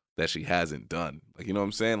do that she hasn't done. Like, you know what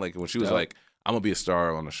I'm saying? Like, when she was like, I'm going to be a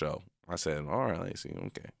star on the show. I said, all right, Lacey,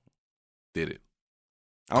 okay. Did it.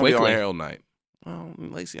 I'm going to be on Harold Night. Oh,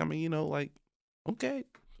 Lacey, I mean, like, okay.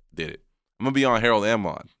 Did it. I'm going to be on Harold and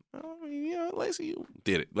Maude. Lacey, you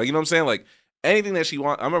did it. Like, you know what I'm saying? Like, anything that she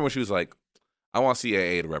wants. I remember when she was like, I want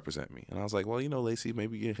CAA to represent me. And I was like, well, Lacey,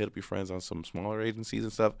 maybe you can hit up your friends on some smaller agencies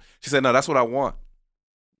and stuff. She said, no, that's what I want.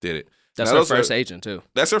 Did it. That's her first agent, too.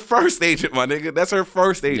 That's her first agent, my nigga. That's her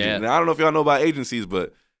first agent. Yeah. And I don't know if y'all know about agencies,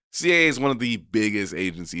 but CAA is one of the biggest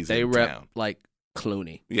agencies in town. They rep, like,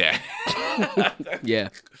 Clooney. Yeah. Yeah.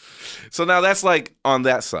 So now that's, like, on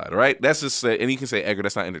that side, right? That's just, and you can say, Edgar,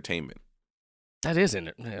 that's not entertainment. That is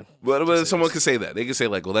entertainment. But someone could say that. They could say,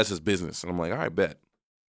 like, well, that's just business. And I'm like, all right, bet.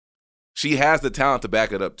 She has the talent to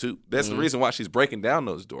back it up, too. That's the reason why she's breaking down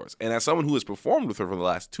those doors. And as someone who has performed with her for the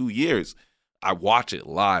last 2 years, I watch it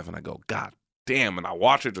live and I go, God damn. And I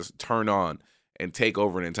watch her just turn on and take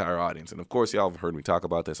over an entire audience. And of course, y'all have heard me talk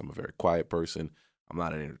about this. I'm a very quiet person. I'm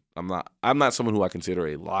not someone who I consider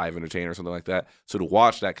a live entertainer or something like that. So to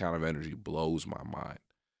watch that kind of energy blows my mind.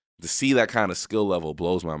 To see that kind of skill level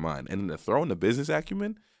blows my mind. And then to throw in the business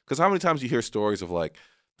acumen, because how many times you hear stories of like,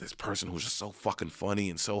 this person who's just so fucking funny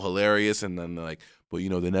and so hilarious, and then like, but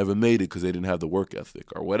they never made it because they didn't have the work ethic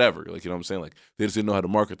or whatever. Like, you know what I'm saying? Like, they just didn't know how to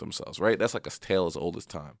market themselves, right? That's like a tale as old as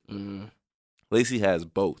time. Mm-hmm. Lacey has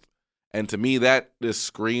both. And to me, that just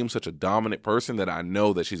screams such a dominant person that I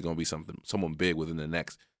know that she's going to be someone big within the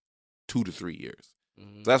next 2 to 3 years.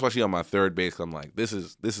 Mm-hmm. So that's why she's on my third base. I'm like, this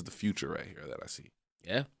is the future right here that I see.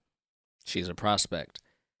 Yeah. She's a prospect.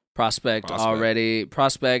 Prospect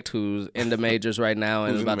who's in the majors right now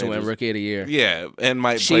and is about to win Rookie of the Year. Yeah, and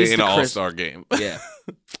might play in an All-Star game. Yeah,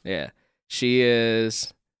 yeah. She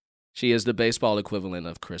is the baseball equivalent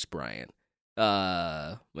of Chris Bryant.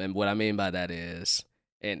 And what I mean by that is,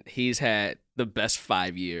 and he's had the best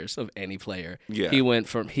 5 years of any player. Yeah. He went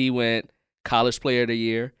College Player of the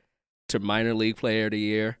Year to Minor League Player of the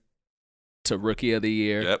Year to Rookie of the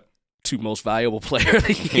Year. Yep. To Most Valuable Player of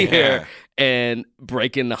the Year, and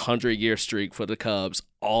breaking the 100-year streak for the Cubs,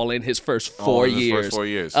 all in his first 4 years. First 4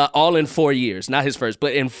 years. All in 4 years, not his first,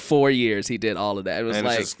 but in 4 years he did all of that. It was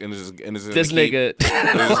this nigga. It's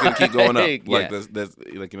just gonna keep going up. Like yeah. that's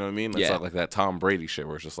like, you know what I mean? It's not like that Tom Brady shit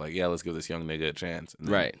where it's just like, yeah, let's give this young nigga a chance. And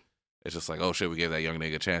right. It's just like, oh shit, we gave that young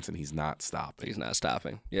nigga a chance, and he's not stopping. He's not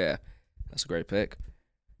stopping. Yeah, that's a great pick.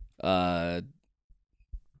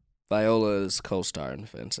 Viola's co-star in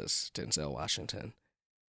Fences, Denzel Washington,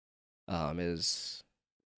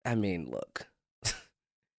 look,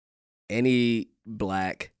 any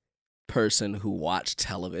black person who watched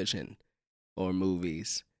television or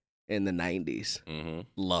movies in the 90s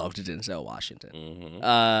loved Denzel Washington.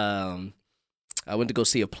 Mm-hmm. I went to go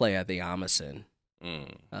see a play at the Amazon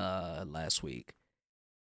last week,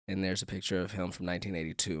 and there's a picture of him from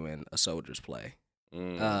 1982 in A Soldier's Play.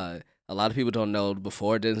 A lot of people don't know,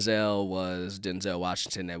 before Denzel was Denzel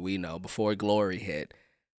Washington that we know, before Glory hit,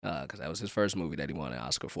 because that was his first movie that he won an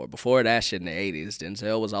Oscar for. Before that shit in the 80s,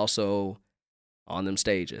 Denzel was also on them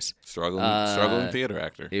stages. Struggling theater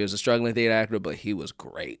actor. He was a struggling theater actor, but he was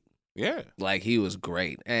great. Yeah. Like, he was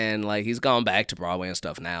great. And, like, he's gone back to Broadway and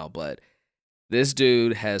stuff now, but this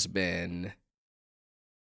dude has been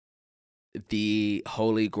the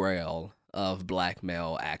holy grail of black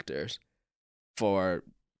male actors for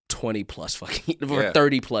 20 plus fucking for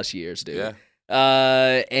 30 plus years, dude.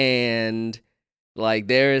 Yeah. And like,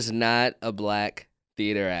 there is not a black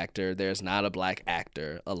theater actor, there's not a black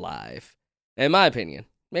actor alive, in my opinion.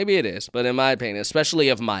 Maybe it is, but in my opinion, especially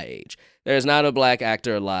of my age, there's not a black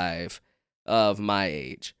actor alive of my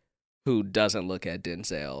age who doesn't look at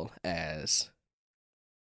Denzel as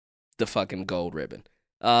the fucking gold ribbon.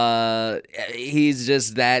 He's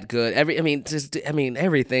just that good.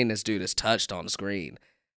 Everything this dude has touched on screen,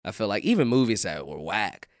 I feel like, even movies that were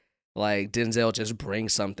whack, like, Denzel just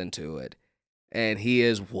brings something to it. And he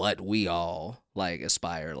is what we all, like,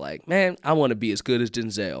 aspire. Like, man, I want to be as good as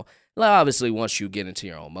Denzel. Like, obviously, once you get into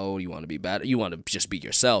your own mode, you want to be better. You want to just be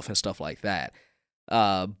yourself and stuff like that.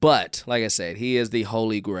 But, like I said, he is the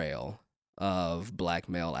holy grail of black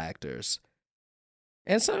male actors.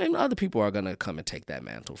 And some other people are going to come and take that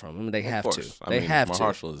mantle from him. They have to. They have to.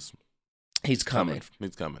 Mahershala is... He's coming.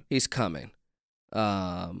 He's coming. He's coming.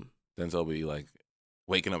 Denzel be like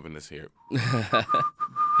waking up in this here.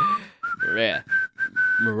 Yeah.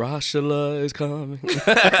 Mahershala is coming.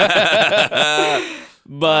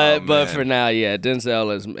 But for now, yeah,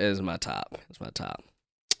 Denzel is my top. It's my top.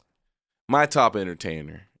 My top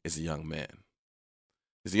entertainer is a young man.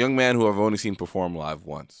 He's a young man who I've only seen perform live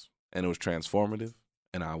once, and it was transformative,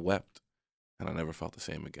 and I wept, and I never felt the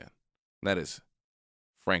same again. That is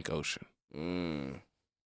Frank Ocean.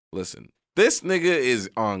 Listen, this nigga is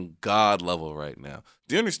on God level right now.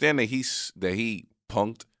 Do you understand that he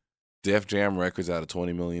punked Def Jam Records out of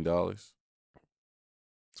 $20 million? It's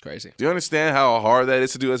crazy. Do you understand how hard that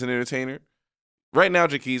is to do as an entertainer? right now,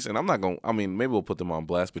 Jaquise, and I'm not going. I mean, maybe we'll put them on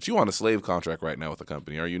blast, but you on a slave contract right now with the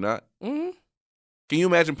company, are you not? Mm-hmm. Can you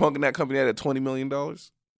imagine punking that company out at $20 million?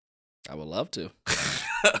 I would love to.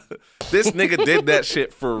 This nigga did that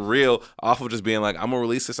shit for real off of just being like, I'm going to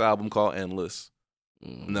release this album called Endless,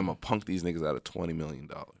 and then I'm going to punk these niggas out of $20 million.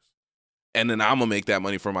 And then I'm going to make that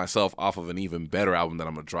money for myself off of an even better album that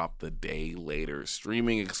I'm going to drop the day later,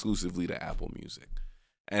 streaming exclusively to Apple Music.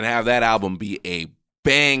 And have that album be a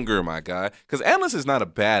banger, my guy. Because Endless is not a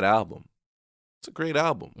bad album. It's a great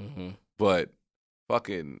album. Mm-hmm. But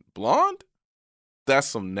fucking Blonde? That's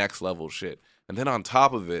some next level shit. And then on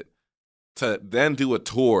top of it, to then do a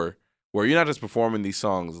tour where you're not just performing these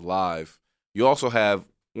songs live, you also have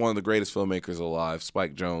one of the greatest filmmakers alive,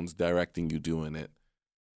 Spike Jonze, directing you doing it.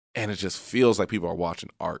 And it just feels like people are watching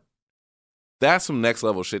art. That's some next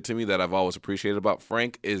level shit to me that I've always appreciated about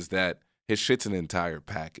Frank, is that his shit's an entire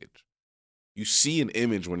package. You see an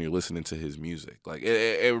image when you're listening to his music. Like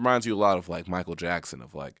it reminds you a lot of like Michael Jackson,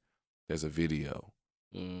 of like, there's a video,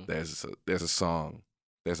 there's a song,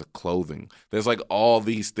 there's a clothing, there's like all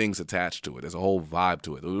these things attached to it. There's a whole vibe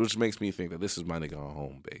to it, which makes me think that this is my nigga on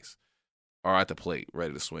home base or at the plate,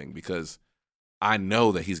 ready to swing, because I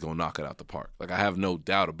know that he's gonna knock it out the park. Like, I have no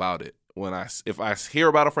doubt about it. If I hear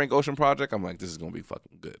about a Frank Ocean project, I'm like, this is gonna be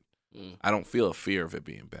fucking good. I don't feel a fear of it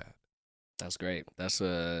being bad. That's great. That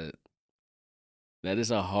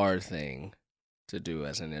is a hard thing to do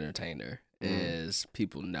as an entertainer. Is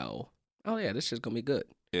people know, oh yeah, this shit's gonna be good.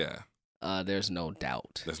 Yeah. There's no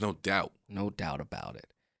doubt. There's no doubt. No doubt about it.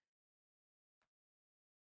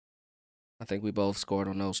 I think we both scored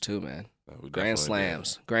on those too, man. Grand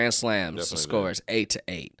slams. The score is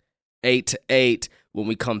 8-8. 8-8. When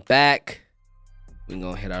we come back, we're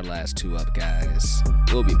gonna hit our last two up, guys.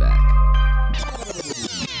 We'll be back.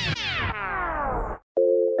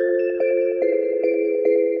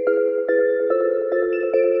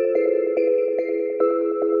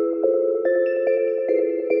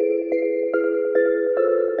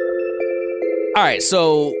 All right,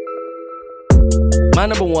 so my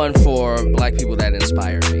number one for black people that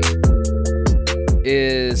inspire me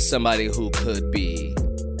is somebody who could be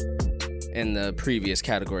in the previous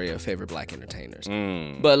category of favorite black entertainers.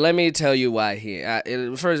 But let me tell you why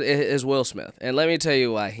first is Will Smith, and let me tell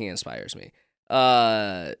you why he inspires me.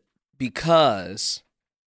 Because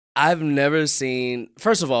I've never seen.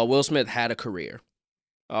 First of all, Will Smith had a career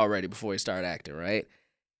already before he started acting, right?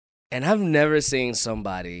 And I've never seen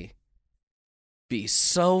somebody be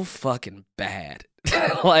so fucking bad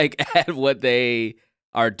like at what they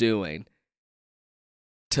are doing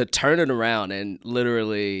to turn it around and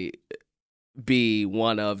literally be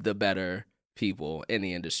one of the better people in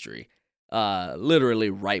the industry, literally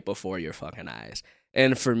right before your fucking eyes.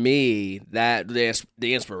 And for me, that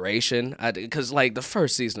the inspiration, because like the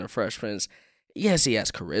first season of Fresh Prince, yes, he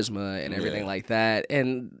has charisma and everything like that.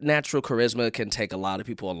 And natural charisma can take a lot of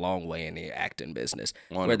people a long way in the acting business,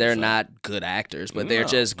 100%. Where they're not good actors, but they're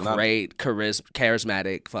just great,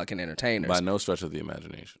 charismatic fucking entertainers. By no stretch of the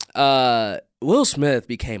imagination. Will Smith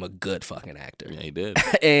became a good fucking actor. Yeah, he did.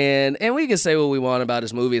 and we can say what we want about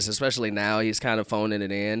his movies, especially now. He's kind of phoning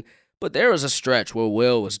it in. But there was a stretch where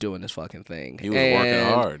Will was doing this fucking thing. He was working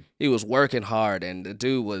hard. He was working hard, and the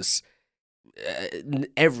dude was...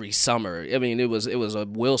 every summer, I mean, it was a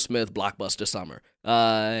Will Smith blockbuster summer.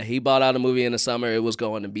 He bought out a movie in the summer, it was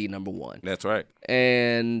going to be number one. That's right.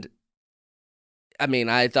 And I mean,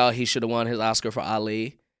 I thought he should have won his Oscar for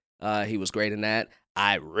Ali. He was great in that.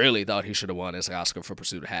 I really thought he should have won his Oscar for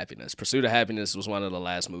Pursuit of Happiness. Pursuit of Happiness was one of the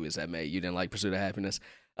last movies that made. You didn't like Pursuit of Happiness?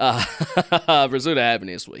 Pursuit of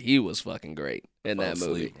Happiness, he was fucking great in that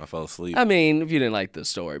movie. I fell asleep. I mean, if you didn't like the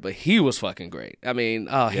story, but he was fucking great. I mean,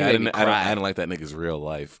 he made me cry. I didn't like that nigga's real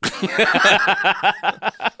life.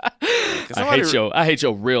 I hate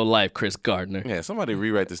your real life, Chris Gardner. Yeah, somebody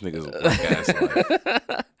rewrite this nigga's ass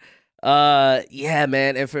life. Yeah,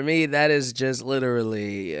 man. And for me, that is just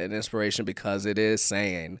literally an inspiration, because it is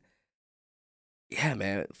saying, yeah,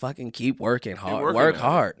 man, fucking keep working hard. Work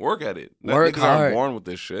hard. Work at it. Work niggas hard. aren't born with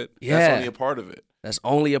this shit. Yeah. That's only a part of it. That's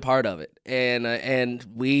only a part of it. And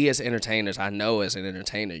we as entertainers, I know as an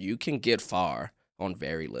entertainer, you can get far on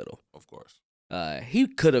very little. Of course.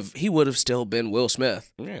 He would have still been Will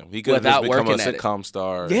Smith. Yeah, he could have just become a sitcom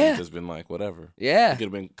star. Yeah. And just been like, whatever. Yeah. He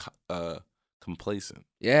could have been complacent.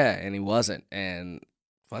 Yeah, and he wasn't. And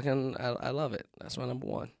fucking, I love it. That's my number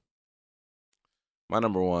one. My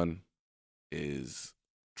number one is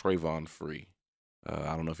Trayvon Free.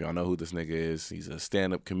 I don't know if y'all know who this nigga is. He's a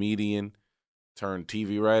stand-up comedian turned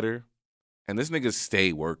TV writer. And this nigga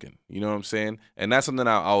stay working. You know what I'm saying? And that's something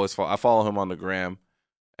I always follow. I follow him on the gram.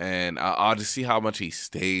 And I'll just see how much he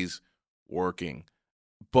stays working.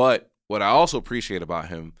 But what I also appreciate about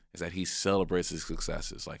him is that he celebrates his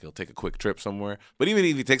successes. Like, he'll take a quick trip somewhere. But even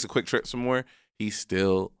if he takes a quick trip somewhere, he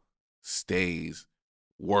still stays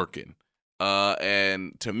working.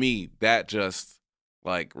 And to me, that just,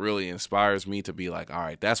 like, really inspires me to be like, all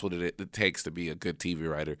right, that's what it takes to be a good TV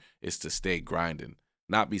writer, is to stay grinding,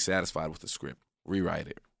 not be satisfied with the script. Rewrite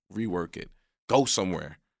it, rework it, go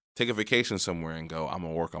somewhere, take a vacation somewhere and go, I'm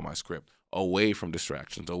going to work on my script, away from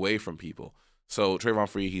distractions, away from people. So Trayvon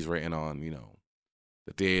Free, he's written on,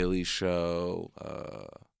 The Daily Show,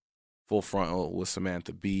 Full Frontal with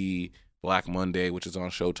Samantha Bee, Black Monday, which is on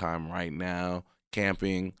Showtime right now,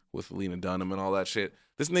 Camping with Lena Dunham and all that shit.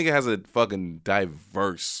 This nigga has a fucking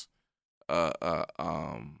diverse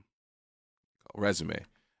resume,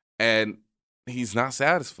 and he's not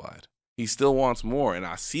satisfied. He still wants more, and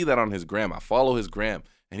I see that on his gram. I follow his gram,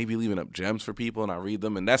 and he be leaving up gems for people, and I read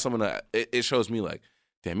them, and that's something that it shows me like,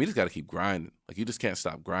 damn, you just got to keep grinding. Like, you just can't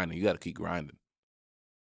stop grinding. You got to keep grinding.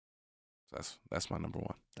 That's my number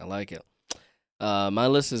one. I like it. My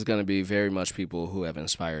list is going to be very much people who have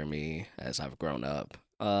inspired me as I've grown up.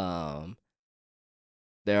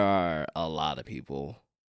 There are a lot of people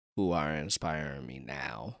who are inspiring me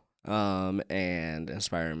now, and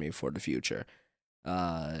inspiring me for the future.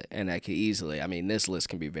 And I could easily, this list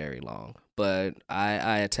can be very long, but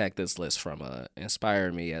I attack this list from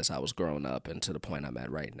inspired me as I was growing up and to the point I'm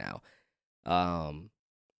at right now.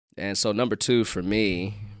 And so number 2 for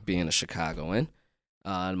me, being a Chicagoan,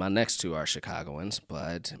 my next 2 are Chicagoans,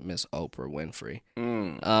 but Miss Oprah Winfrey.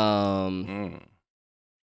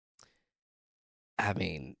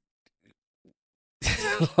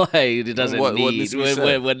 Like, it doesn't What need needs to be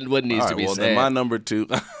said? what needs to be said. Then my number 2.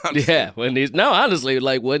 Yeah, honestly,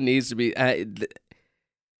 like, what needs to be.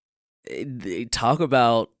 They talk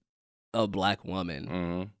about a black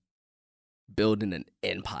woman building an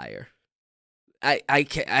empire.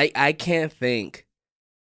 I can't think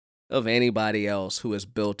of anybody else who has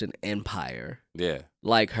built an empire. Yeah.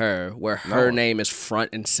 Like her, where her name is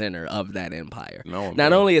front and center of that empire. No.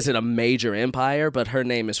 Not only is it a major empire, but her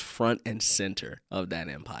name is front and center of that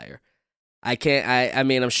empire.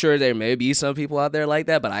 I'm sure there may be some people out there like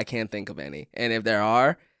that, but I can't think of any. And if there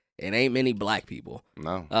are, it ain't many black people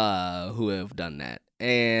who have done that.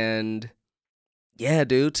 And yeah,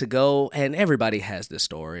 dude, to go, and everybody has this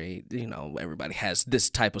story, everybody has this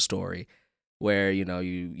type of story where,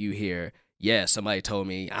 you hear, yeah, somebody told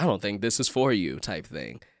me, I don't think this is for you type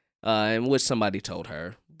thing. And which somebody told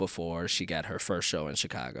her before she got her first show in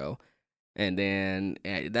Chicago. And then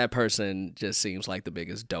that person just seems like the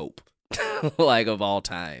biggest dope, like, of all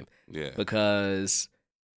time. Yeah. Because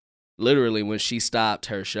literally when she stopped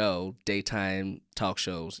her show, daytime talk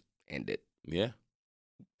shows ended. Yeah.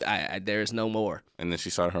 There's no more. And then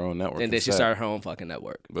she started her own network. And then she started her own fucking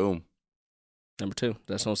network. Boom. Number 2,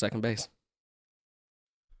 that's on second base.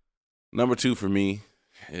 Number 2 for me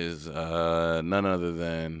is none other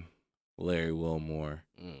than Larry Wilmore.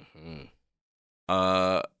 Mm-hmm.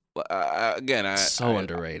 So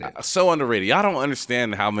underrated. So underrated. Y'all don't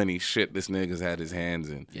understand how many shit this nigga's had his hands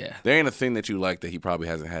in. Yeah. There ain't a thing that you like that he probably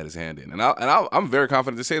hasn't had his hand in. And I'm very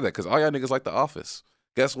confident to say that because all y'all niggas like The Office.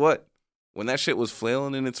 Guess what? When that shit was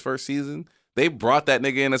flailing in its first season, they brought that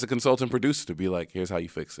nigga in as a consultant producer to be like, here's how you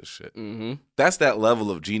fix this shit. Mm-hmm. That's that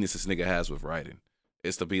level of genius this nigga has with writing.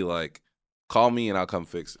 Is to be like, call me and I'll come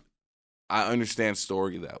fix it. I understand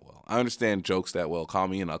story that well. I understand jokes that well. Call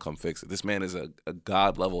me and I'll come fix it. This man is a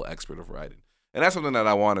God-level expert of writing. And that's something that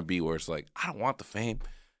I want to be, where it's like, I don't want the fame.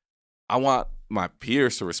 I want my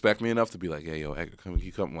peers to respect me enough to be like, hey, yo, Edgar,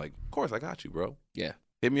 you come. Like, of course, I got you, bro. Yeah.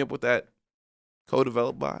 Hit me up with that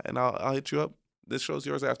co-developed by, and I'll hit you up. This show's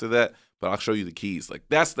yours after that, but I'll show you the keys. Like,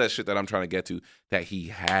 that's that shit that I'm trying to get to that he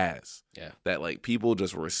has. Yeah. That, like, people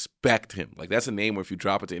just respect him. Like, that's a name where if you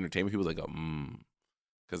drop it to entertainment, people like,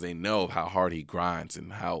 because they know how hard he grinds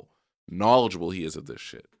and how knowledgeable he is of this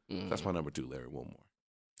shit. That's my number 2, Larry Wilmore.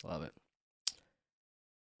 Love it.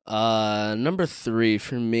 Number 3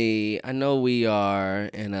 for me, I know we are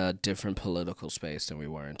in a different political space than we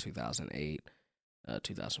were in 2008,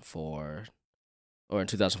 2004, or in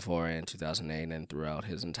 2004 and 2008 and throughout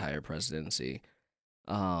his entire presidency,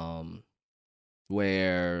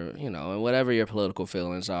 where, and whatever your political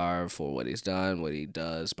feelings are for what he's done, what he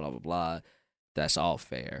does, blah, blah, blah, that's all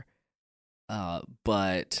fair.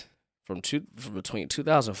 But from between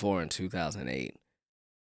 2004 and 2008,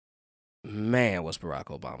 man, was Barack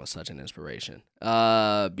Obama such an inspiration.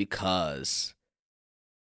 Because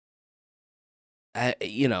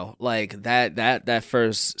like that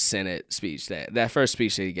first Senate speech, that first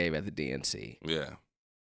speech that he gave at the DNC, yeah,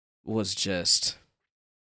 was just,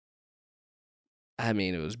 I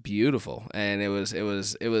mean, it was beautiful, and it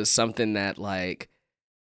was something that like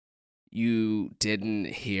you didn't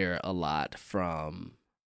hear a lot from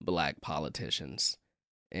black politicians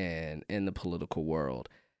and in the political world.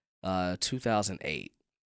 2008.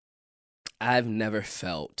 I've never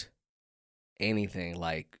felt anything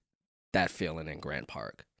like that feeling in Grant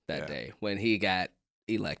Park that day when he got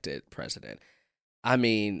elected president. I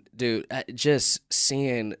mean, dude, just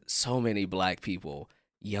seeing so many black people,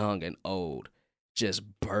 young and old, just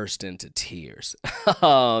burst into tears.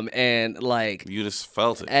 And like you just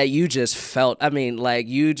felt it. You just felt. I mean, like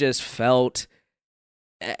you just felt.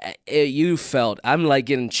 You felt. I'm like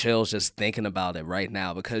getting chills just thinking about it right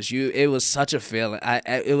now because it was such a feeling.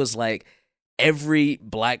 It was like every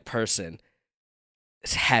black person's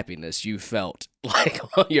happiness you felt like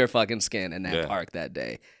on your fucking skin in that park that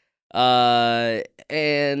day.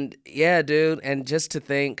 And yeah, dude, and just to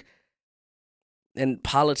think, and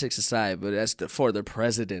politics aside, but as for the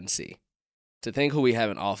presidency, to think who we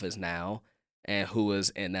have in office now and who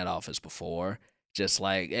was in that office before, just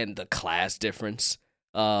like, and the class difference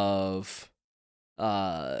of,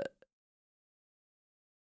 to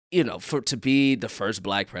be the first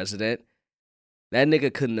black president, that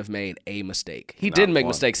nigga couldn't have made a mistake. He did make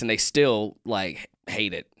mistakes, and they still like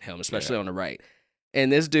hated him, especially on the right.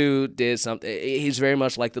 And this dude did something. He's very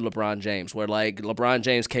much like the LeBron James, where like LeBron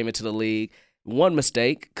James came into the league. One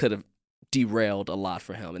mistake could have derailed a lot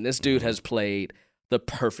for him. And this dude has played the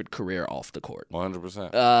perfect career off the court.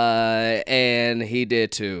 100%. And he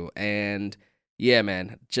did too. And yeah,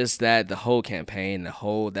 man, just the whole campaign,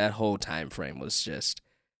 that whole time frame was just,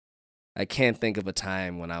 I can't think of a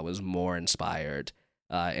time when I was more inspired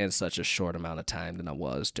in such a short amount of time than I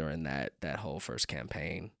was during that whole first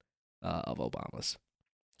campaign of Obama's.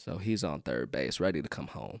 So he's on third base, ready to come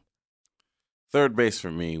home. Third base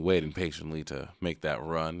for me, waiting patiently to make that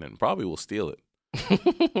run, and probably will steal it.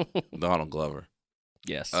 Donald Glover.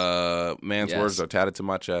 Yes. Man's words are tatted to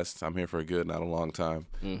my chest. I'm here for a good, not a long time.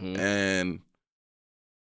 Mm-hmm. And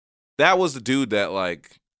that was the dude that,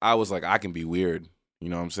 like, I was like, I can be weird. You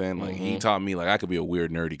know what I'm saying? Like, he taught me, like, I could be a weird,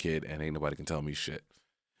 nerdy kid, and ain't nobody can tell me shit.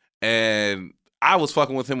 And I was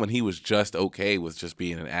fucking with him when he was just okay with just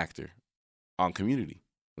being an actor on Community.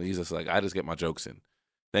 He's just like, I just get my jokes in.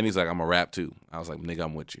 Then he's like, I'm a rap too. I was like, nigga,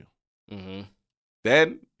 I'm with you. Mm-hmm.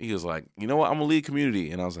 Then he was like, you know what? I'm gonna lead Community.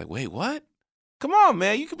 And I was like, wait, what? Come on,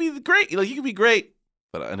 man. You could be great. Like, you could be great.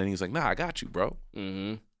 And then he's like, nah, I got you, bro.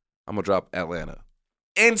 Mm-hmm. I'm gonna drop Atlanta.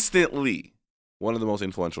 Instantly. One of the most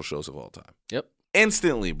influential shows of all time. Yep.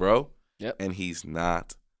 Instantly, bro. Yep. And he's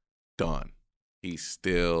not done. He's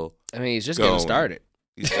still he's just going. getting started.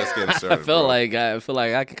 He's just getting started. I feel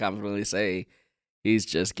like I can confidently say he's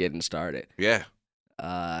just getting started. Yeah.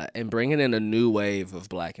 And bringing in a new wave of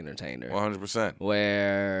black entertainer. 100%.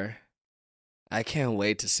 Where I can't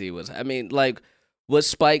wait to see what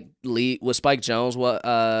Spike Lee was Spike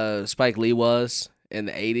Lee was in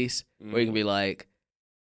the 80s, where you can be like,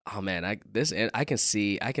 oh man, I can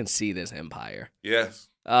see this empire. Yes.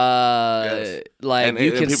 Yes. Like, and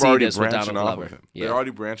you can see this with Donald Glover. Yeah. They're already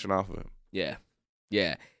branching off of him. Yeah.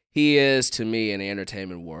 Yeah. He is, to me, in the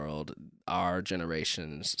entertainment world, our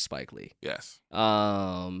generation's Spike Lee. Yes.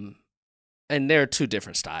 And there are two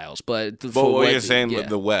different styles, but what you're saying,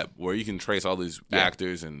 the web, where you can trace all these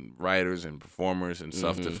actors and writers and performers and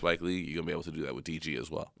stuff to Spike Lee, you're gonna be able to do that with DG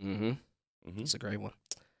as well. Mm-hmm. It's a great one.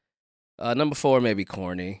 Number 4 may be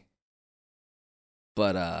corny,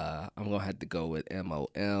 but I'm gonna have to go with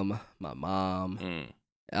MOM, my mom.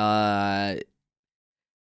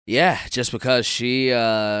 Yeah, just because she,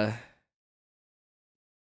 I'm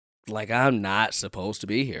not supposed to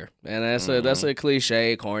be here. And that's a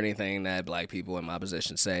cliche, corny thing that black people in my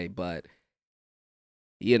position say. But,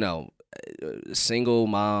 single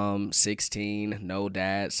mom, 16, no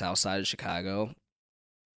dad, south side of Chicago.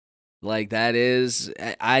 Like, that is,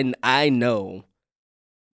 I know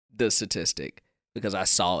the statistic because I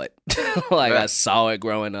saw it. I saw it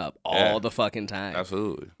growing up all the fucking time.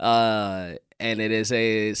 Absolutely. And it is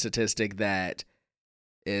a statistic that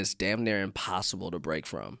is damn near impossible to break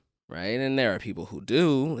from, right? And there are people who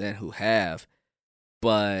do and who have.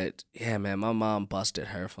 But, yeah, man, my mom busted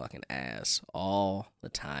her fucking ass all the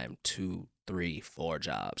time, 2, 3, 4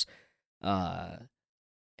 jobs.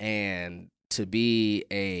 And to be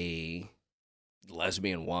a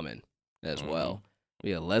lesbian woman as well,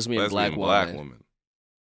 be a lesbian black woman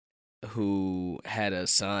who had a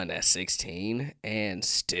son at 16 and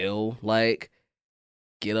still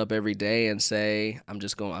get up every day and say, I'm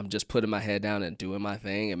just putting my head down and doing my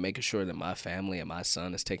thing and making sure that my family and my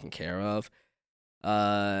son is taken care of.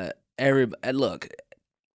 Everybody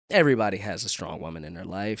has a strong woman in their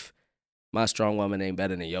life. my strong woman ain't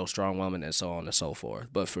better than your strong woman, and so on and so forth.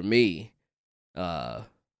 But for me,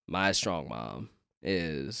 my strong mom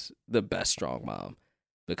is the best strong mom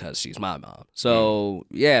because she's my mom. So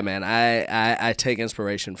yeah, man, I take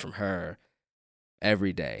inspiration from her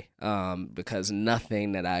every day, because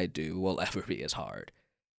nothing that I do will ever be as hard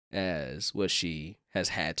as what she has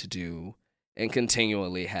had to do and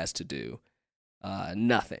continually has to do.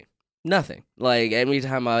 Nothing. Like, every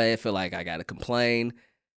time I feel like I gotta complain,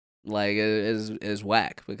 like, is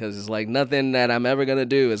whack, because it's like nothing that I'm ever gonna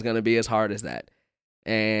do is gonna be as hard as that.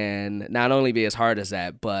 And not only be as hard as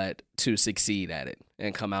that, but to succeed at it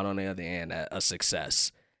and come out on the other end a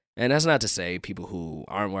success. And that's not to say people who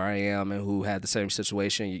aren't where I am and who had the same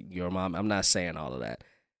situation, your mom, I'm not saying all of that.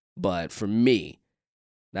 But for me,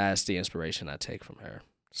 that's the inspiration I take from her.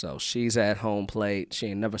 So she's at home plate. She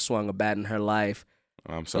ain't never swung a bat in her life.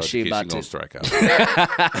 I'm sorry, she gonna strike out.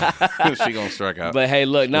 She gonna strike out. But hey,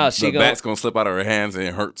 look, the bat's gonna slip out of her hands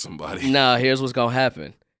and hurt somebody. No, here's what's gonna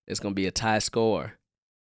happen. It's gonna be a tie score,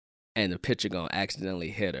 and the pitcher gonna accidentally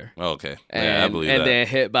hit her. Okay, and, I believe that. And then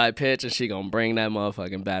hit by pitch, and she gonna bring that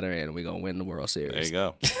motherfucking batter in, and we gonna win the World Series. There you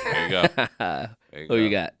go. There you go. Who you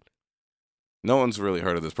got? No one's really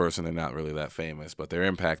heard of this person. They're not really that famous, but their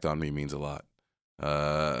impact on me means a lot.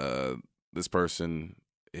 This person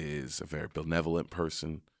is a very benevolent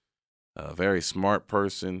person, a very smart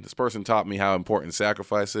person. This person taught me how important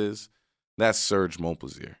sacrifice is. That's Serge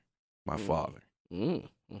Montplaisir, my father.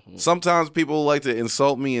 Mm-hmm. Sometimes people like to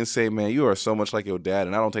insult me and say, man, you are so much like your dad,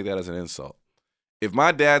 and I don't take that as an insult. If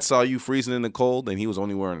my dad saw you freezing in the cold and he was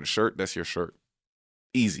only wearing a shirt, that's your shirt.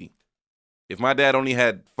 Easy. If my dad only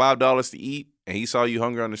had $5 to eat and he saw you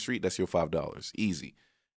hungry on the street, that's your $5. Easy.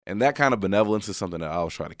 And that kind of benevolence is something that I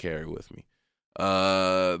always try to carry with me.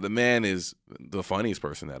 The man is the funniest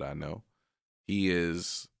person that I know. He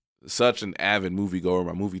is such an avid moviegoer,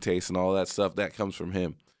 my movie taste and all that stuff, that comes from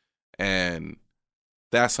him. And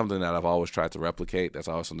that's something that I've always tried to replicate. That's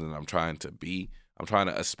always something that I'm trying to be. I'm trying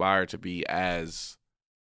to aspire to be as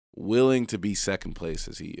willing to be second place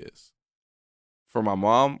as he is. For my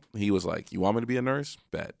mom, he was like, you want me to be a nurse?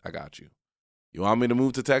 Bet, I got you. You want me to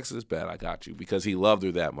move to Texas? Bet, I got you. Because he loved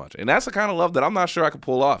her that much. And that's the kind of love that I'm not sure I could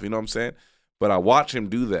pull off, you know what I'm saying? But I watch him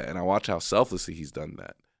do that, and I watch how selflessly he's done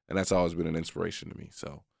that. And that's always been an inspiration to me.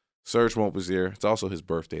 So, Serge Montplaisir, it's also his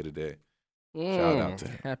birthday today. Shout out to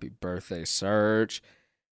him. Happy birthday, Serge.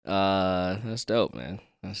 That's dope, man.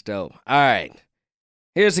 That's dope. All right.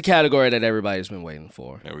 Here's the category that everybody's been waiting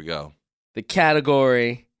for. There we go. The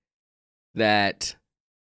category that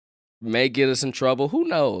may get us in trouble. Who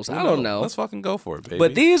knows? I don't know. Let's fucking go for it, baby.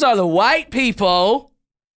 But these are the white people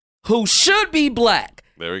who should be black.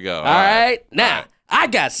 There we go. All right. Now, I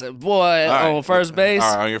got some boy on first base.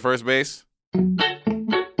 All right, on your first base.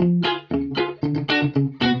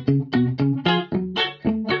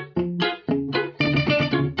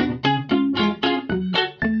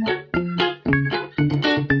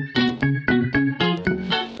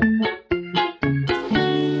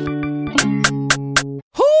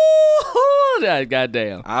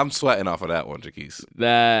 Goddamn. I'm sweating off of that one, Jaquise.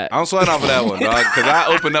 I'm sweating off of that one, dog. Because I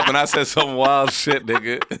opened up and I said some wild shit,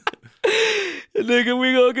 nigga. Nigga,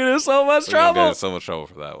 we gonna get in so much trouble. Get in so much trouble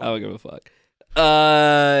for that one. I don't give a fuck.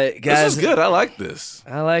 Guys, this is good. I like this.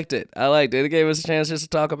 I liked it. It gave us a chance just to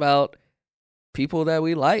talk about people that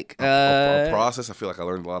we like. A process. I feel like I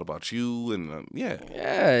learned a lot about you, and yeah.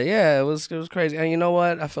 It was crazy. And you know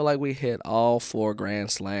what? I feel like we hit all 4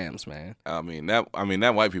 grand slams, man. I mean that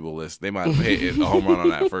white people list, they might have hit a home run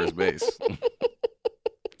on that first base.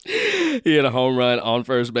 He hit a home run on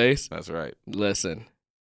first base. That's right. Listen.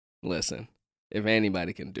 If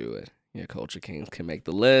anybody can do it, your Culture Kings can make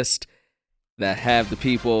the list that have the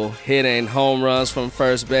people hitting home runs from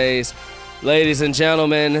first base. Ladies and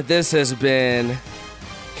gentlemen, this has been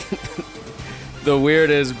the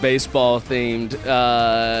weirdest baseball-themed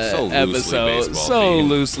episode. So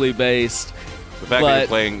loosely based.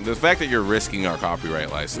 The fact that you're risking our copyright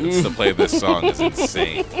license to play this song is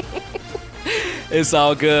insane. It's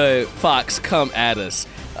all good. Fox, come at us.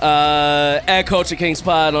 At Culture Kings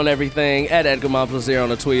Pod on everything. At Edgar Montplaisir on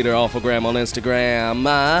the Twitter. Alphagram on Instagram.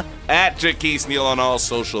 At Jaquise Neal on all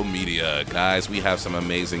social media. Guys, we have some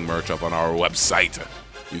amazing merch up on our website.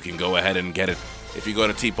 You can go ahead and get it if you go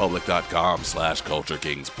to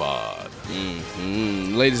tpublic.com/CultureKingsPod.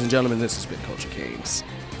 Mm-hmm. Ladies and gentlemen, this has been Culture Kings.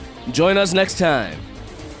 Join us next time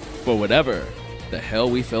for whatever the hell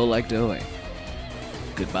we feel like doing.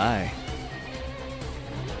 Goodbye.